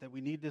gives us, that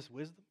we need this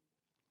wisdom?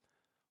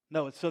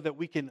 No, it's so that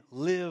we can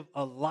live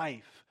a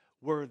life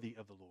worthy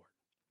of the Lord.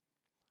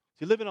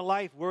 See, living a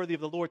life worthy of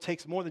the Lord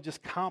takes more than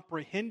just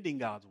comprehending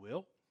God's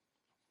will.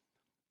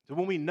 So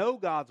when we know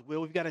God's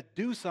will, we've got to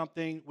do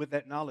something with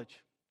that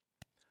knowledge.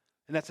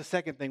 And that's the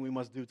second thing we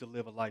must do to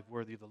live a life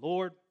worthy of the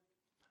Lord.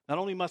 Not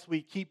only must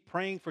we keep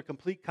praying for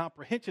complete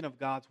comprehension of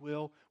God's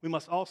will, we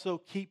must also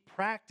keep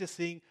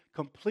practicing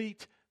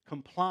complete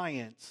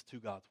compliance to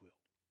God's will.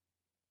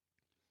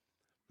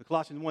 In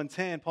Colossians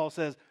 1:10, Paul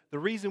says, the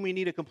reason we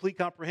need a complete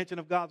comprehension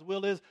of God's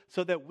will is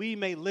so that we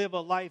may live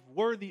a life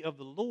worthy of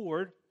the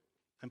Lord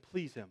and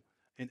please him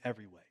in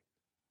every way.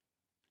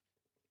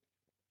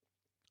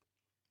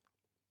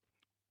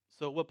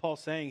 So what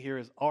Paul's saying here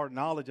is our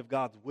knowledge of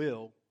God's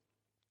will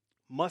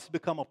must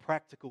become a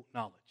practical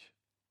knowledge.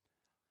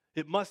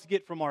 It must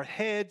get from our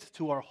heads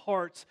to our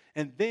hearts,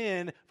 and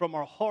then from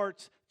our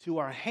hearts to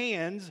our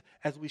hands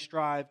as we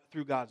strive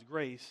through God's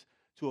grace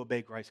to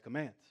obey Christ's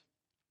commands.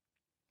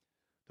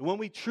 And when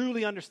we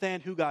truly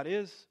understand who God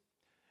is,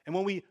 and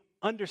when we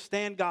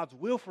understand God's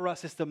will for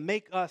us is to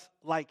make us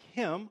like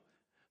him,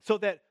 so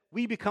that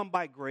we become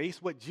by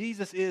grace what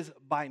Jesus is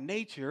by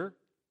nature,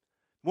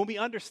 when we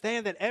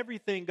understand that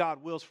everything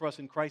God wills for us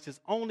in Christ is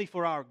only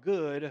for our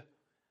good,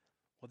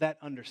 well, that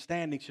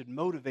understanding should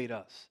motivate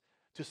us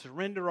to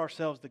surrender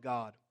ourselves to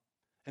God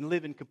and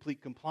live in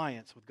complete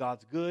compliance with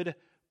God's good,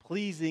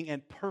 pleasing,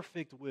 and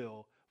perfect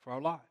will for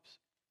our lives.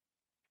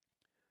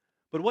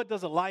 But what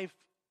does a life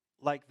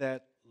like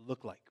that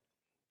look like?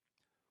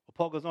 Well,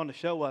 Paul goes on to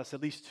show us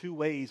at least two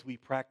ways we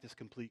practice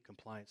complete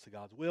compliance to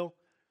God's will.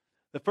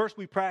 The first,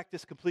 we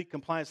practice complete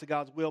compliance to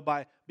God's will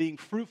by being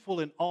fruitful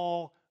in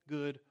all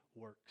good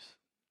works.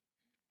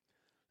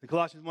 In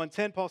Colossians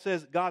 1:10, Paul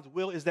says God's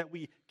will is that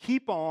we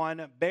keep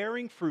on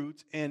bearing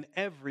fruit in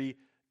every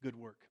good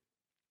work.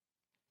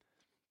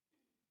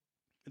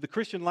 The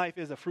Christian life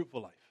is a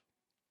fruitful life.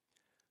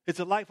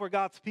 It's a life where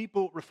God's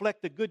people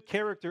reflect the good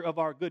character of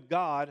our good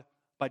God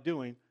by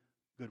doing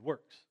good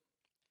works.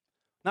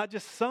 Not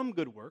just some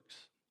good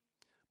works,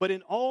 but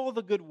in all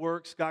the good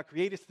works God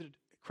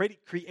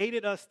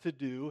created us to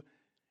do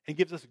and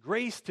gives us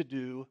grace to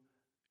do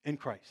in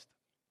Christ.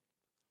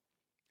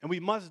 And we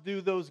must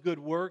do those good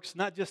works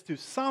not just to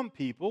some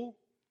people,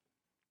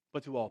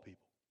 but to all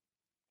people.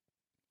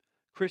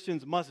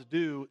 Christians must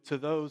do to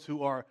those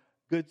who are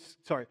good,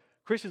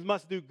 Christians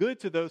must do good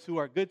to those who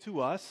are good to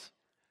us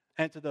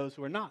and to those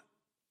who are not.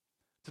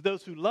 To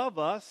those who love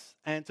us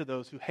and to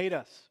those who hate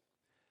us.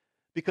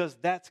 Because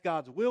that's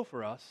God's will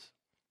for us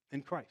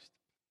in Christ.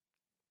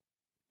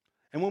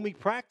 And when we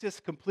practice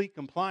complete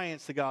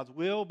compliance to God's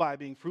will by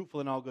being fruitful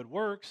in all good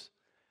works,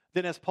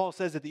 then as Paul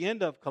says at the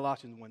end of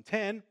Colossians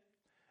 1:10,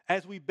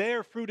 as we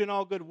bear fruit in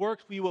all good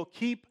works, we will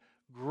keep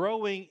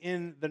growing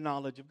in the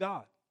knowledge of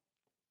God.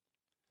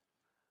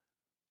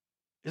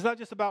 It's not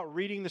just about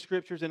reading the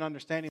scriptures and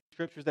understanding the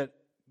scriptures that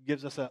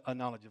gives us a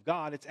knowledge of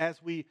God. It's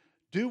as we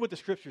do what the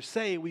scriptures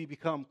say, we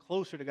become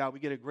closer to God. We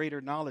get a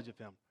greater knowledge of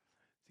him.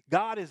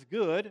 God is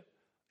good,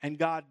 and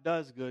God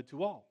does good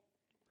to all.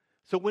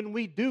 So when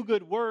we do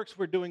good works,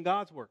 we're doing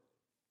God's work.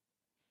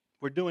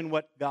 We're doing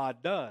what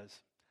God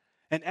does.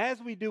 And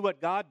as we do what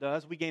God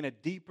does, we gain a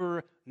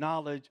deeper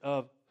knowledge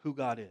of who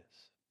God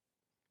is.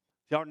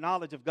 See, our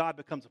knowledge of God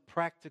becomes a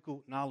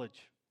practical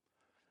knowledge.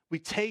 We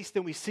taste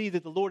and we see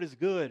that the Lord is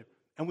good,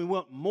 and we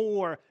want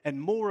more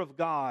and more of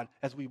God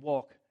as we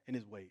walk in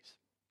his ways.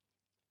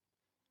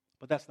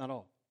 But that's not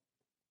all.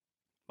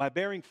 By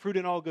bearing fruit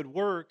in all good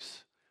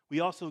works, we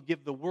also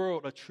give the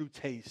world a true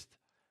taste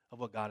of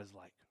what God is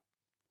like.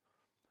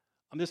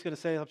 I'm just going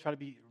to say, I'll try to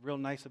be real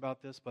nice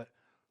about this, but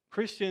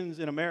Christians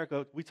in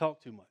America, we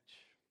talk too much.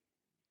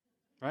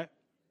 Right?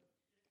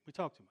 We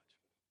talk too much.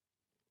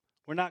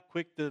 We're not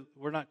quick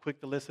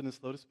to listen and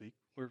slow to speak.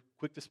 We're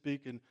quick to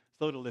speak and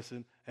slow to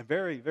listen, and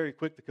very, very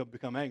quick to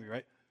become angry,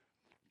 right?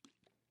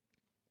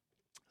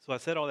 So I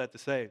said all that to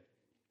say,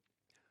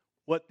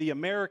 what the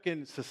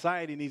American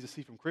society needs to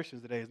see from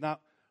Christians today is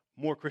not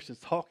more Christians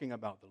talking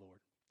about the Lord.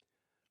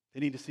 They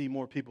need to see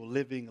more people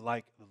living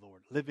like the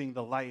Lord, living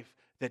the life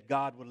that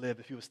God would live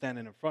if he was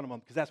standing in front of them,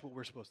 because that's what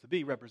we're supposed to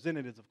be,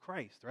 representatives of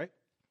Christ, right?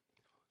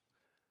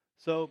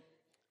 So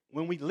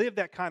when we live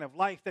that kind of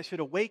life, that should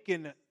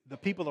awaken the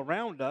people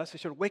around us.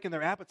 It should awaken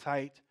their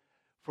appetite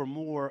for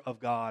more of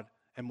God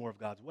and more of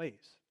God's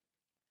ways.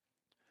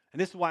 And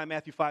this is why in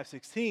Matthew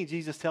 5:16,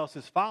 Jesus tells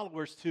his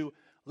followers to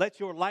let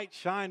your light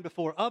shine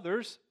before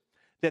others,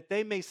 that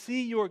they may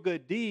see your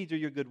good deeds or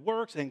your good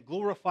works and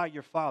glorify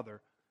your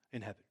Father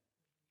in heaven.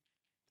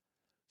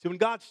 So when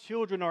God's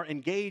children are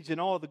engaged in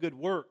all the good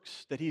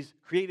works that he's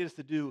created us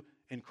to do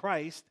in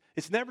Christ,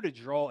 it's never to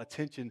draw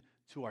attention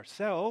to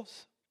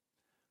ourselves,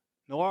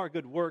 No, our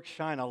good works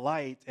shine a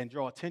light and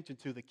draw attention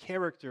to the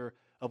character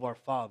of our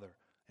Father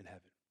in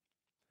heaven.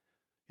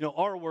 You know,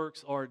 our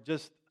works are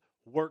just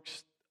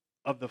works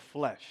of the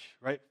flesh,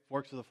 right?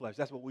 Works of the flesh.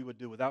 That's what we would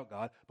do without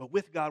God. But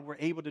with God, we're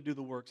able to do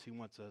the works He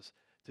wants us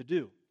to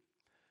do.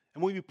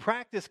 And when we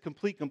practice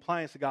complete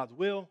compliance to God's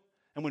will,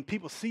 and when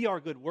people see our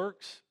good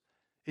works,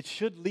 it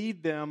should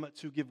lead them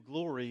to give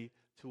glory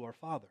to our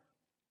Father.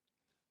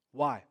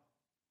 Why?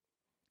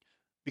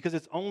 Because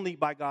it's only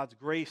by God's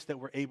grace that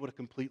we're able to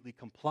completely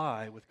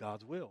comply with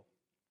God's will.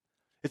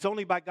 It's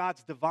only by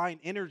God's divine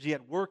energy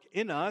at work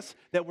in us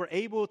that we're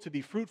able to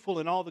be fruitful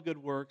in all the good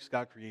works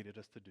God created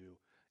us to do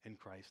in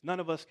Christ. None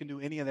of us can do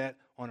any of that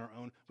on our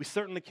own. We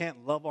certainly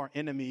can't love our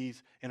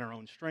enemies in our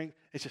own strength.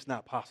 It's just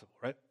not possible,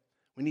 right?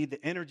 We need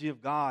the energy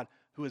of God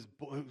who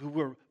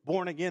we're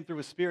born again through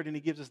His Spirit, and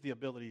He gives us the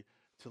ability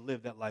to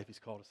live that life He's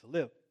called us to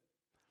live.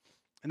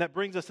 And that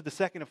brings us to the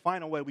second and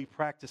final way we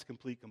practice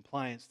complete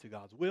compliance to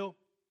God's will.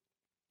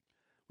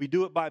 We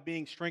do it by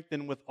being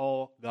strengthened with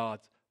all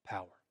God's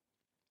power.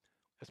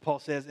 As Paul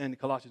says in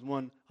Colossians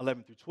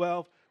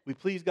 1:11-12, we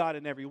please God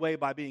in every way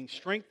by being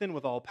strengthened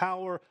with all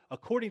power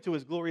according to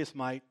His glorious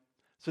might,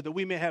 so that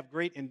we may have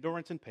great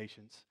endurance and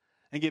patience,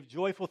 and give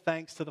joyful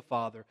thanks to the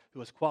Father who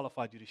has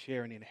qualified you to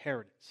share in the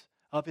inheritance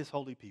of His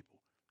holy people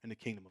in the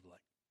kingdom of light.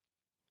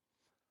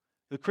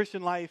 The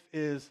Christian life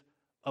is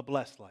a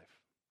blessed life.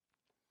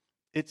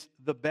 It's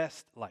the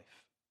best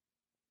life.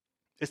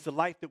 It's the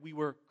life that we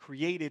were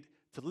created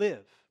to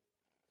live.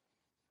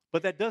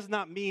 But that does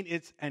not mean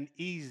it's an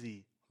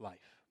easy life.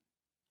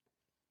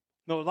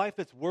 No, a life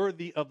that's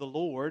worthy of the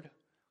Lord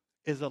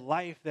is a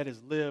life that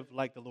is lived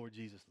like the Lord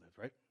Jesus lived,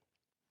 right?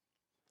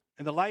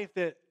 And the life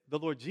that the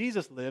Lord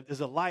Jesus lived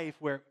is a life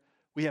where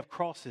we have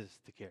crosses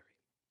to carry.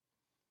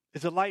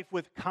 It's a life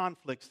with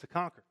conflicts to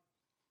conquer.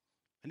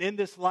 And in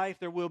this life,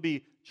 there will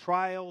be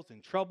trials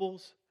and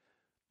troubles.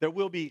 There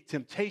will be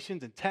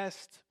temptations and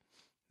tests.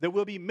 There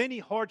will be many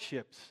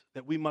hardships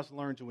that we must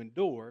learn to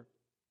endure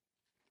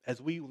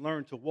as we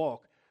learn to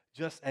walk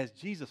just as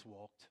Jesus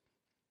walked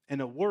in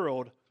a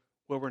world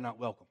where we're not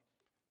welcome.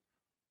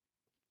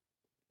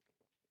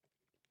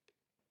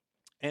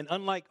 And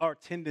unlike our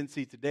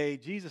tendency today,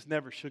 Jesus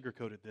never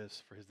sugarcoated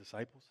this for His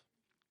disciples.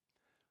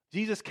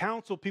 Jesus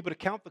counseled people to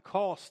count the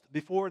cost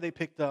before they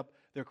picked up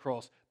their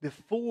cross,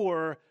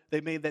 before they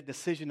made that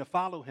decision to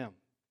follow Him.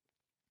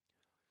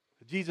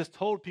 Jesus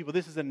told people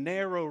this is a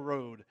narrow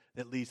road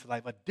that leads to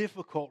life, a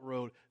difficult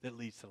road that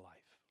leads to life.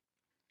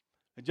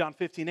 In John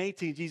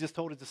 15:18, Jesus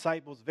told His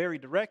disciples very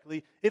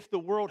directly, if the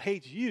world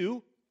hates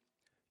you,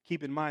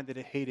 keep in mind that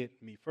it hated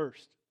me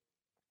first.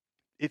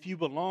 If you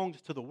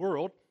belonged to the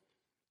world,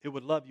 it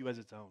would love you as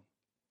its own.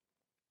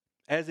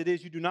 As it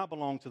is, you do not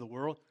belong to the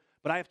world,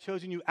 but I have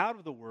chosen you out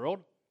of the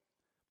world.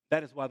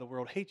 That is why the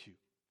world hates you.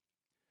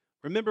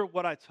 Remember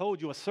what I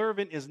told you, a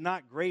servant is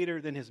not greater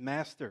than his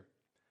master.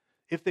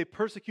 If they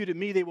persecuted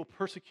me, they will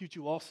persecute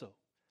you also.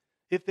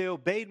 If they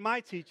obeyed my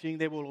teaching,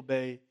 they will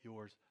obey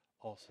yours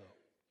also.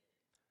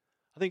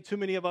 I think too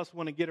many of us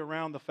want to get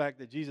around the fact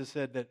that Jesus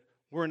said that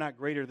we're not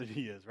greater than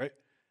He is, right?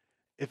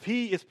 If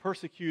He is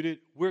persecuted,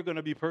 we're going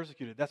to be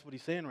persecuted. That's what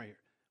He's saying right here.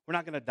 We're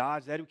not going to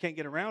dodge that. We can't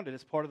get around it.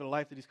 It's part of the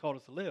life that He's called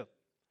us to live.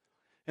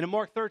 And in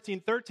Mark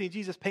 13:13,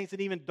 Jesus paints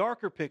an even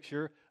darker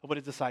picture of what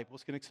His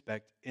disciples can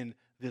expect in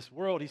this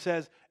world. He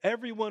says,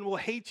 everyone will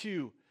hate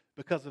you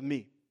because of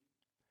me.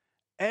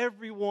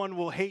 Everyone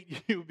will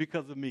hate you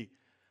because of me.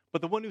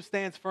 But the one who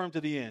stands firm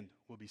to the end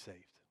will be saved.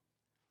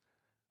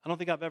 I don't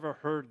think I've ever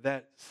heard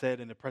that said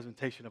in a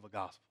presentation of the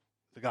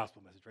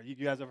gospel message, right? You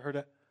guys ever heard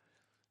that?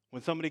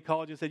 When somebody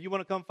called you and said, you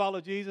want to come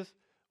follow Jesus?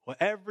 Well,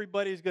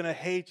 everybody's going to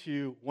hate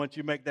you once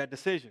you make that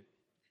decision.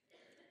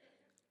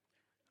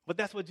 But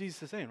that's what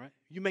Jesus is saying, right?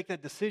 You make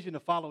that decision to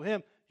follow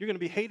Him, you're going to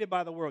be hated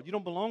by the world. You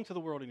don't belong to the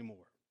world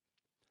anymore.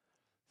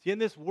 See, in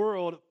this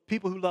world,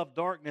 people who love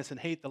darkness and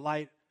hate the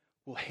light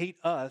will hate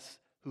us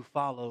who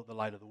follow the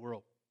light of the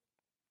world.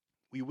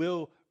 We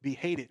will be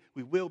hated.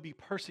 We will be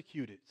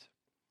persecuted.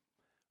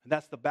 And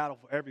that's the battle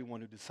for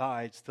everyone who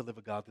decides to live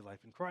a godly life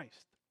in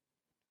Christ.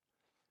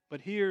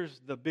 But here's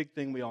the big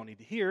thing we all need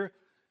to hear.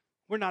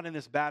 We're not in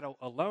this battle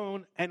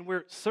alone, and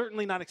we're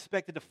certainly not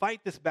expected to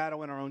fight this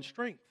battle in our own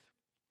strength.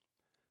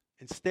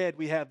 Instead,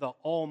 we have the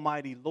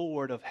almighty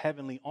Lord of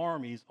heavenly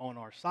armies on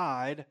our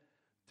side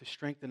to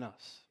strengthen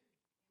us.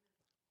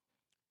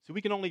 So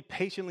we can only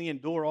patiently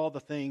endure all the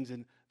things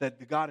and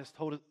that God has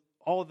told us,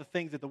 all of the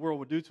things that the world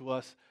would do to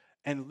us,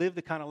 and live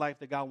the kind of life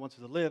that God wants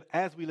us to live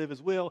as we live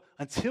His will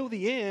until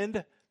the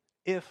end,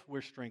 if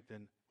we're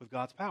strengthened with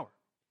God's power.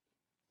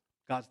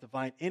 God's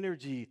divine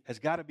energy has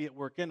got to be at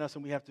work in us,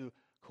 and we have to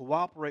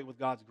cooperate with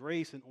God's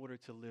grace in order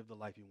to live the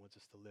life He wants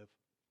us to live.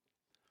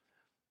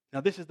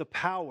 Now, this is the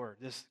power,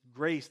 this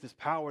grace, this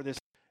power, this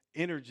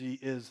energy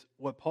is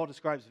what Paul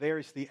describes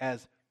variously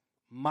as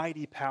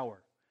mighty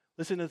power.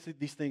 Listen to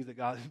these things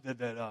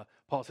that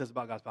Paul says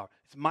about God's power.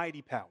 It's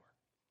mighty power,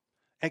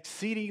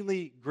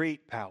 exceedingly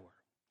great power,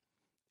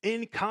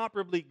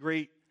 incomparably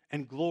great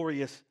and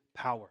glorious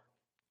power.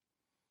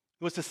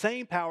 It was the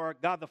same power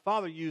God the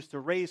Father used to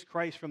raise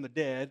Christ from the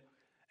dead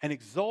and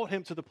exalt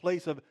him to the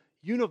place of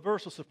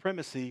universal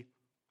supremacy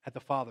at the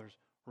Father's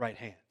right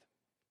hand.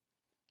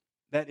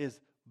 That is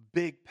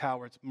big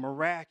power. It's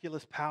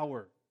miraculous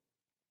power.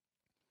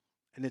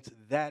 And it's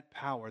that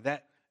power,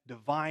 that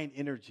divine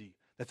energy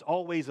that's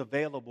always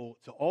available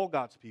to all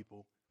God's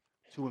people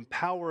to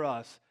empower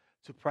us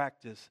to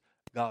practice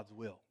God's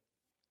will.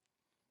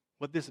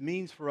 What this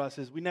means for us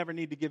is we never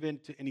need to give in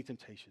to any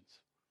temptations.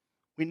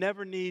 We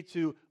never need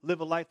to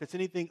live a life that's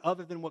anything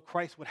other than what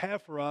Christ would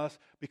have for us,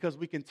 because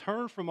we can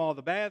turn from all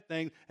the bad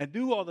things and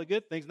do all the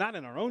good things, not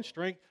in our own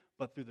strength,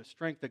 but through the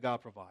strength that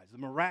God provides. The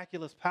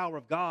miraculous power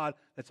of God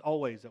that's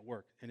always at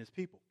work in his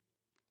people.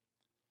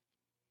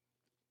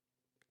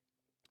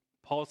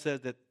 Paul says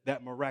that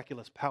that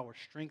miraculous power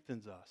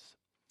strengthens us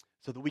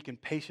so that we can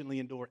patiently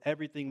endure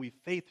everything we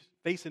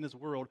face in this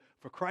world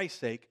for Christ's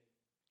sake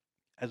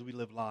as we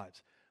live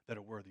lives that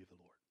are worthy of the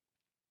Lord.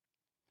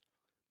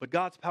 But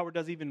God's power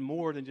does even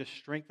more than just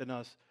strengthen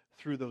us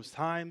through those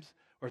times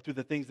or through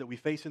the things that we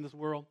face in this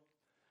world.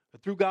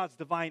 But through God's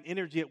divine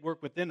energy at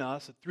work within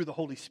us, through the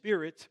Holy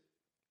Spirit,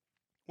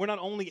 we're not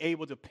only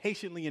able to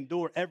patiently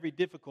endure every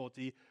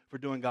difficulty for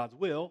doing God's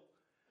will,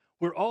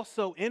 we're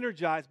also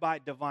energized by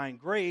divine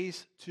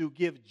grace to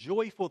give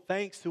joyful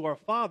thanks to our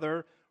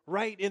Father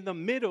right in the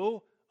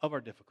middle of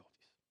our difficulties.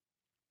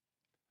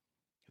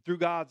 Through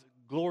God's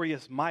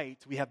glorious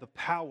might, we have the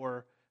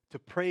power to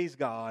praise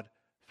God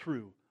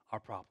through our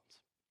problems.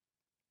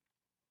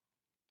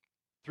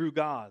 Through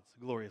God's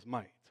glorious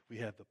might, we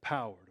have the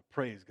power to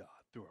praise God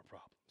through our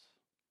problems.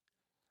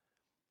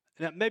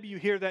 Now, maybe you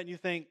hear that and you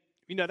think,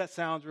 that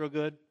sounds real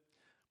good.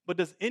 But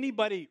does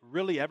anybody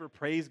really ever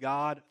praise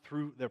God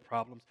through their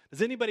problems?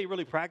 Does anybody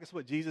really practice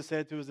what Jesus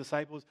said to his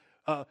disciples?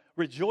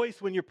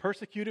 Rejoice when you're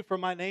persecuted for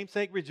my name's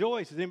sake.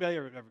 Rejoice. Does anybody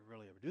really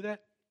ever do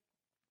that?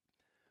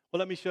 Well,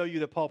 let me show you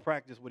that Paul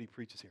practiced what he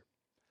preaches here.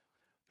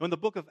 In the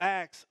book of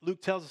Acts,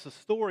 Luke tells us a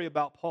story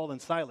about Paul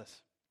and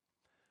Silas.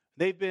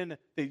 They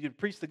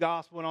preached the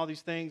gospel and all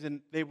these things,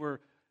 and they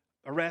were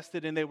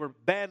arrested, and they were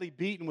badly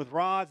beaten with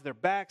rods. Their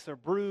backs are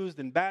bruised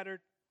and battered.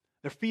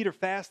 Their feet are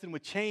fastened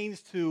with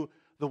chains to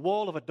the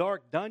wall of a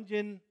dark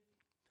dungeon.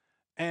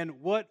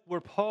 And what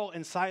were Paul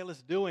and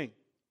Silas doing?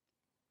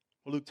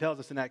 Well, Luke tells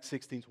us in Acts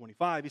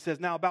 16:25. He says,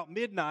 now about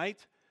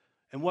midnight,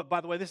 and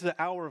by the way, this is an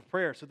hour of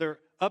prayer. So they're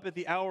up at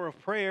the hour of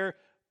prayer.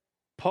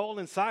 Paul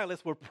and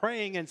Silas were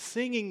praying and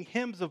singing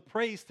hymns of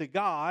praise to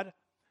God,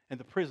 and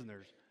the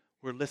prisoners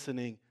were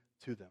listening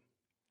to them.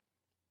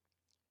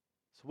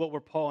 So what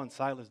were Paul and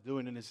Silas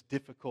doing in this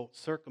difficult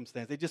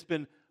circumstance? They'd just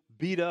been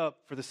beat up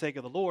for the sake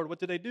of the Lord. What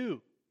did they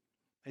do?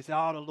 They say,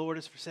 the Lord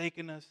has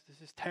forsaken us.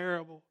 This is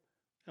terrible.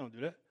 They don't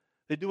do that.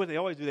 They do what they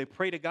always do. They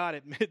pray to God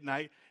at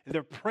midnight, and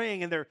they're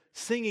praying and they're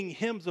singing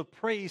hymns of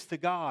praise to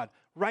God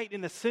right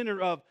in the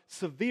center of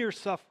severe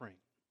suffering.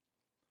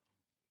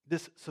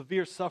 This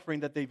severe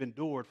suffering that they've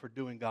endured for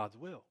doing God's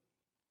will.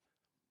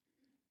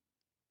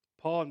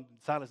 Paul and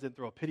Silas didn't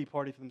throw a pity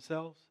party for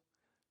themselves.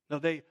 No,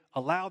 they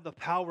allowed the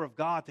power of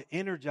God to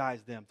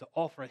energize them, to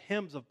offer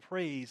hymns of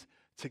praise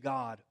to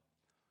God.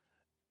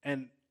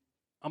 And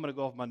I'm going to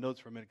go off my notes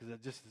for a minute because I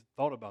just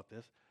thought about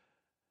this.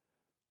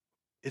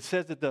 It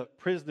says that the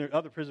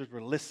other prisoners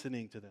were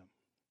listening to them.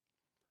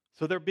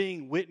 So they're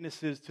being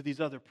witnesses to these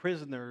other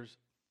prisoners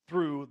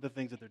through the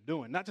things that they're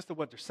doing. Not just to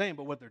what they're saying,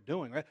 but what they're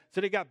doing, right?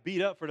 So they got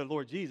beat up for the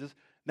Lord Jesus.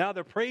 Now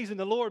they're praising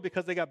the Lord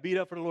because they got beat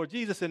up for the Lord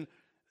Jesus, and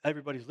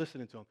everybody's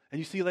listening to them. And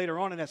you see later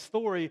on in that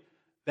story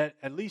that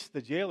at least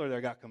the jailer there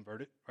got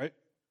converted, right?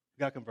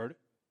 Got converted.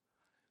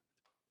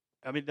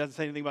 I mean, it doesn't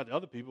say anything about the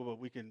other people, but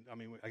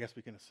I guess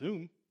we can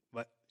assume.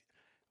 But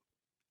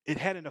it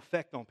had an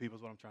effect on people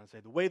is what I'm trying to say.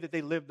 The way that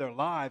they lived their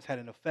lives had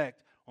an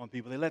effect on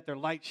people. They let their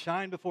light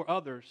shine before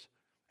others,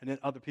 and then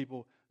other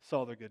people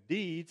saw their good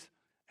deeds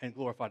and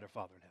glorified their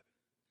Father in heaven.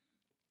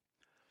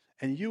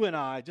 And you and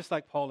I, just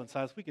like Paul and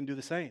Silas, we can do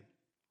the same.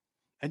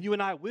 And you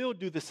and I will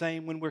do the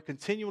same when we're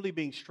continually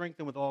being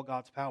strengthened with all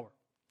God's power.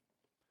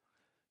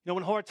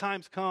 When hard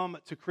times come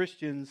to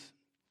Christians,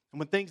 and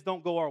when things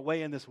don't go our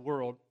way in this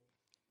world,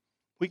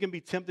 we can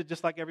be tempted,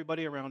 just like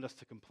everybody around us,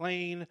 to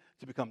complain,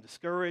 to become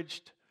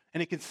discouraged.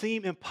 And it can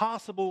seem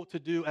impossible to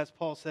do, as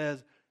Paul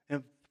says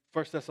in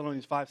 1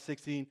 Thessalonians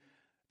 5:16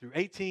 through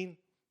 18.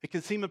 It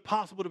can seem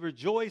impossible to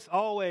rejoice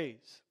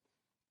always,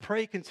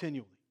 pray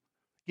continually,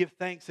 give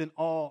thanks in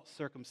all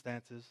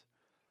circumstances,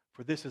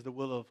 for this is the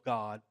will of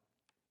God.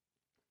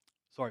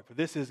 For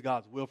this is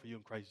God's will for you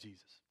in Christ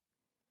Jesus.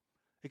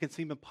 It can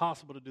seem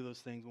impossible to do those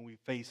things when we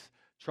face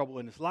trouble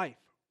in this life.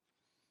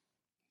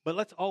 But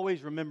let's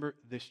always remember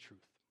this truth.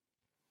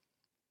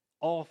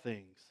 All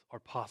things are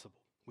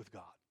possible with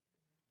God.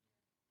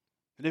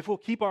 And if we'll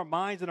keep our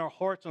minds and our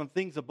hearts on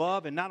things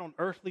above and not on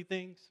earthly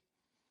things,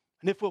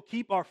 and if we'll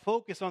keep our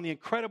focus on the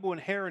incredible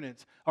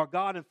inheritance our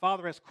God and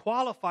Father has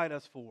qualified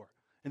us for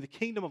in the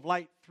kingdom of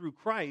light through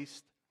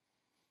Christ,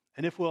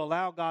 and if we'll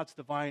allow God's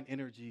divine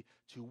energy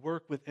to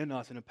work within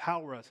us and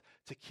empower us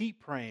to keep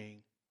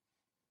praying,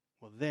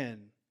 well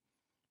then,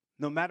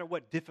 no matter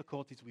what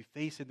difficulties we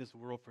face in this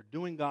world for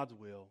doing God's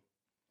will,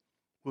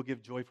 we'll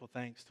give joyful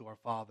thanks to our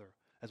Father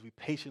as we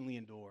patiently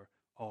endure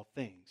all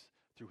things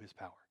through his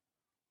power.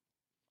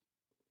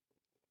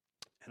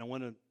 And I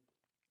want to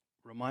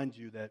remind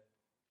you that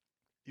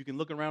you can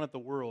look around at the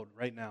world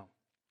right now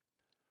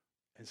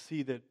and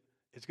see that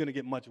it's going to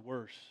get much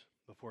worse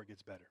before it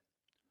gets better.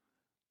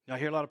 Now, I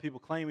hear a lot of people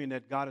claiming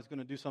that God is going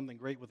to do something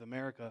great with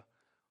America.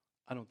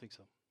 I don't think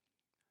so.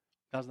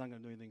 God's not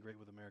going to do anything great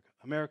with America.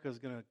 America is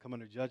going to come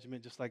under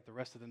judgment just like the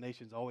rest of the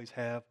nations always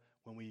have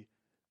when we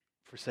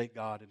forsake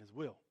God and his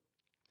will.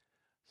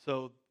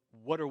 So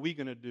what are we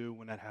going to do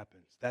when that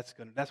happens? That's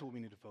what we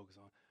need to focus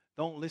on.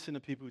 Don't listen to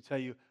people who tell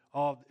you,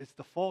 oh, it's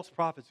the false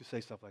prophets who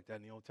say stuff like that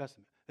in the Old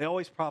Testament. They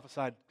always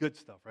prophesied good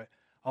stuff, right?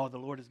 Oh, the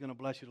Lord is going to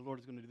bless you. The Lord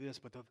is going to do this.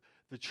 But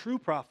the true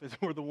prophets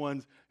were the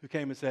ones who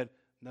came and said,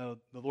 no,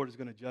 the Lord is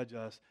going to judge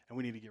us, and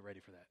we need to get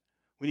ready for that.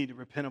 We need to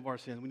repent of our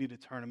sins. We need to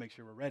turn and make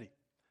sure we're ready.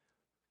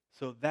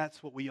 So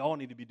that's what we all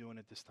need to be doing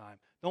at this time.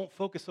 Don't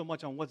focus so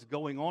much on what's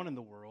going on in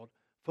the world.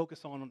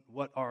 Focus on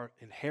what our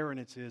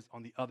inheritance is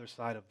on the other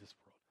side of this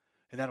world.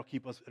 And that'll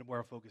keep us where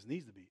our focus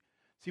needs to be.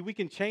 See, we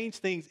can change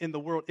things in the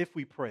world if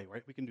we pray,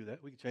 right? We can do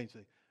that. We can change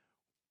things.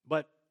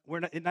 But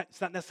it's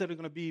not necessarily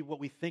going to be what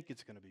we think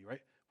it's going to be, right?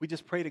 We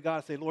just pray to God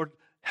and say, Lord,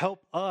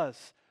 help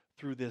us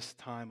through this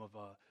time of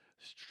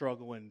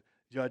struggle and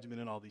judgment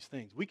and all these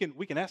things. We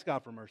can ask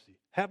God for mercy.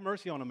 Have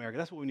mercy on America.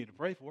 That's what we need to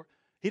pray for.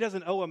 He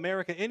doesn't owe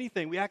America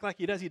anything. We act like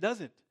he does. He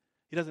doesn't.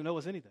 He doesn't owe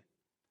us anything.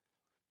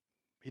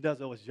 He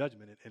does owe us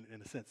judgment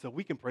in a sense. So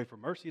we can pray for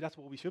mercy. That's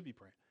what we should be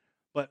praying.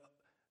 But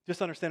just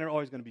understand there's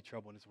always going to be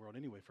trouble in this world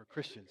anyway for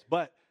Christians.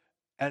 But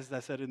as I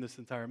said in this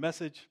entire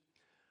message,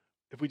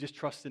 if we just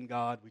trust in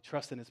God, we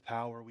trust in his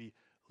power, we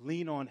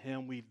lean on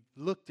him, we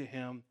look to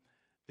him,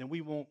 then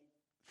we won't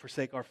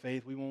forsake our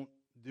faith. We won't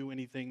do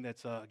anything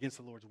that's against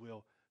the Lord's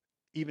will,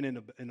 even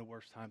in the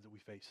worst times that we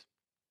face.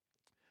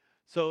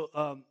 So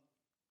I'm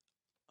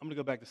going to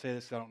go back to say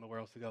this because I don't know where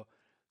else to go.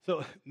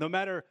 So no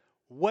matter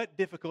what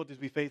difficulties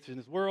we face in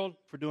this world,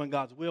 for doing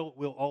God's will,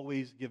 we'll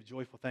always give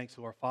joyful thanks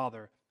to our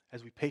Father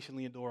as we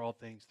patiently endure all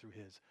things through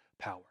his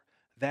power.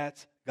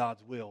 That's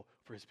God's will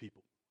for his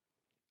people.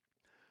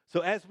 So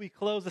as we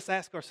close, let's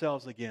ask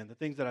ourselves again, the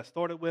things that I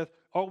started with,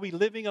 are we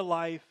living a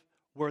life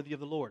worthy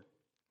of the Lord?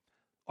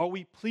 Are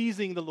we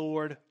pleasing the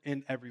Lord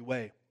in every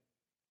way?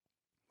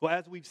 Well,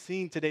 as we've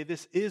seen today,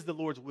 this is the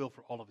Lord's will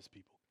for all of his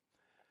people.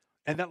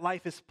 And that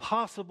life is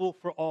possible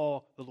for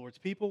all the Lord's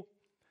people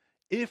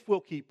if we'll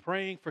keep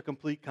praying for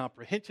complete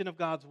comprehension of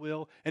God's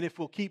will, and if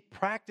we'll keep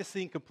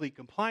practicing complete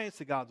compliance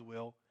to God's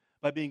will,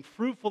 by being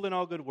fruitful in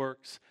all good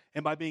works,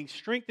 and by being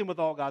strengthened with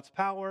all God's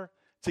power,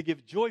 to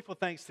give joyful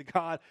thanks to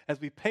God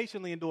as we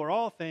patiently endure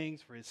all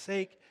things for his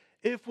sake.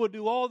 If we'll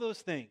do all those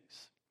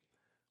things,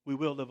 we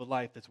will live a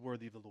life that's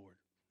worthy of the Lord.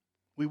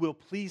 We will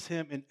please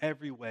him in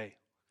every way.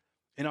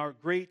 And our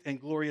great and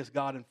glorious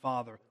God and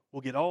Father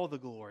will get all the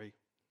glory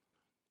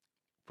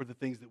for the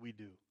things that we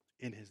do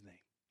in his name.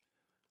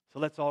 So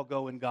let's all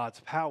go in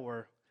God's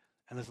power,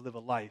 and let's live a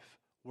life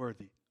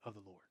worthy of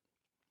the Lord.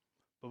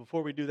 But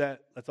before we do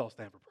that, let's all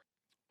stand for prayer.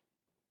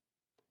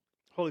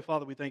 Holy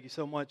Father, we thank you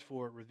so much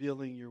for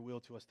revealing your will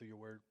to us through your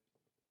word.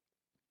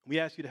 We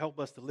ask you to help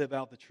us to live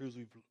out the truths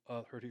we've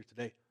heard here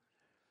today.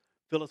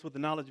 Fill us with the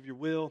knowledge of your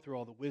will through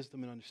all the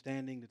wisdom and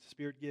understanding that the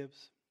Spirit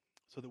gives,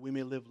 so that we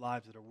may live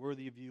lives that are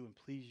worthy of you and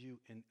please you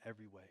in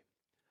every way.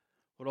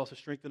 Lord, also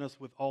strengthen us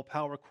with all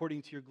power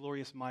according to your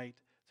glorious might,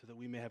 so that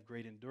we may have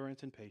great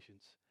endurance and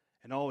patience,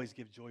 and always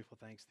give joyful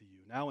thanks to you,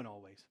 now and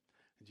always.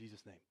 In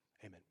Jesus' name,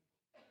 amen.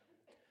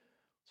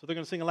 So they're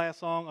going to sing a last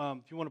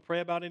song. If you want to pray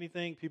about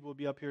anything, people will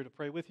be up here to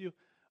pray with you.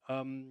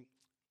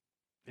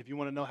 If you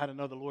want to know how to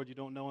know the Lord, you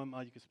don't know him,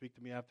 you can speak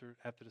to me after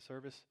the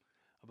service.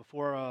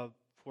 Before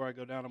I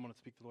go down, I'm going to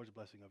speak the Lord's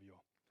blessing of you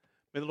all.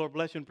 May the Lord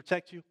bless you and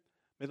protect you.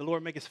 May the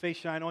Lord make his face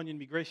shine on you and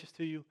be gracious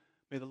to you.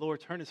 May the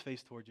Lord turn his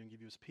face towards you and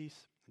give you his peace.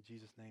 In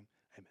Jesus' name,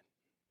 amen.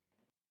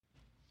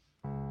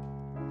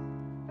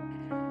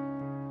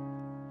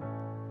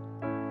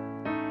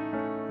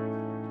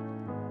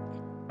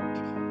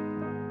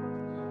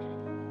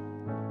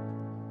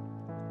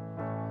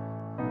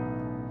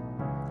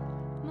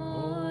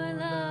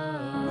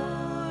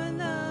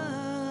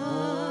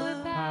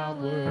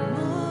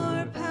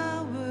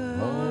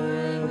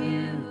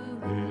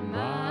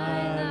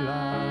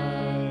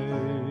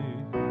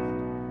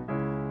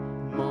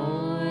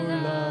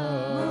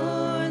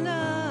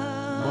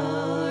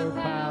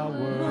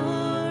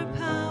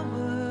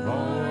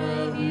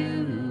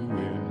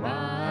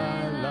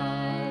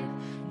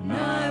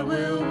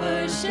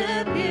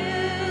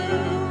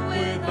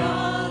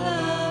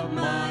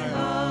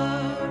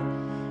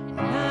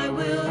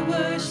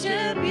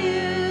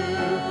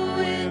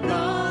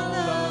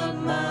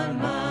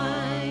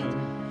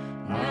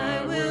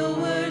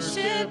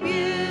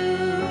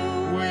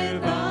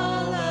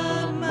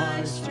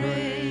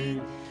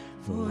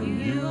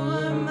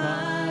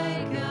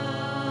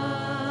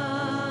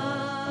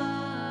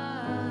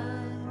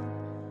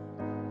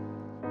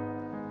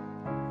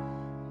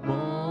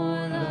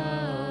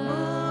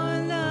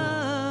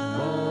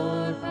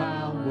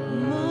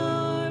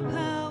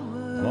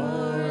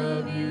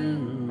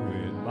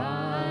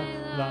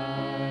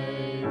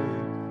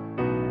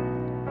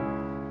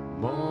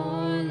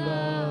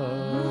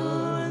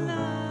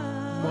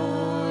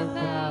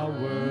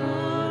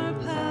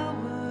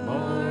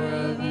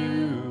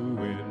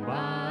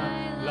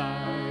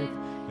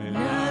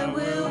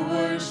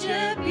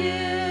 worship you.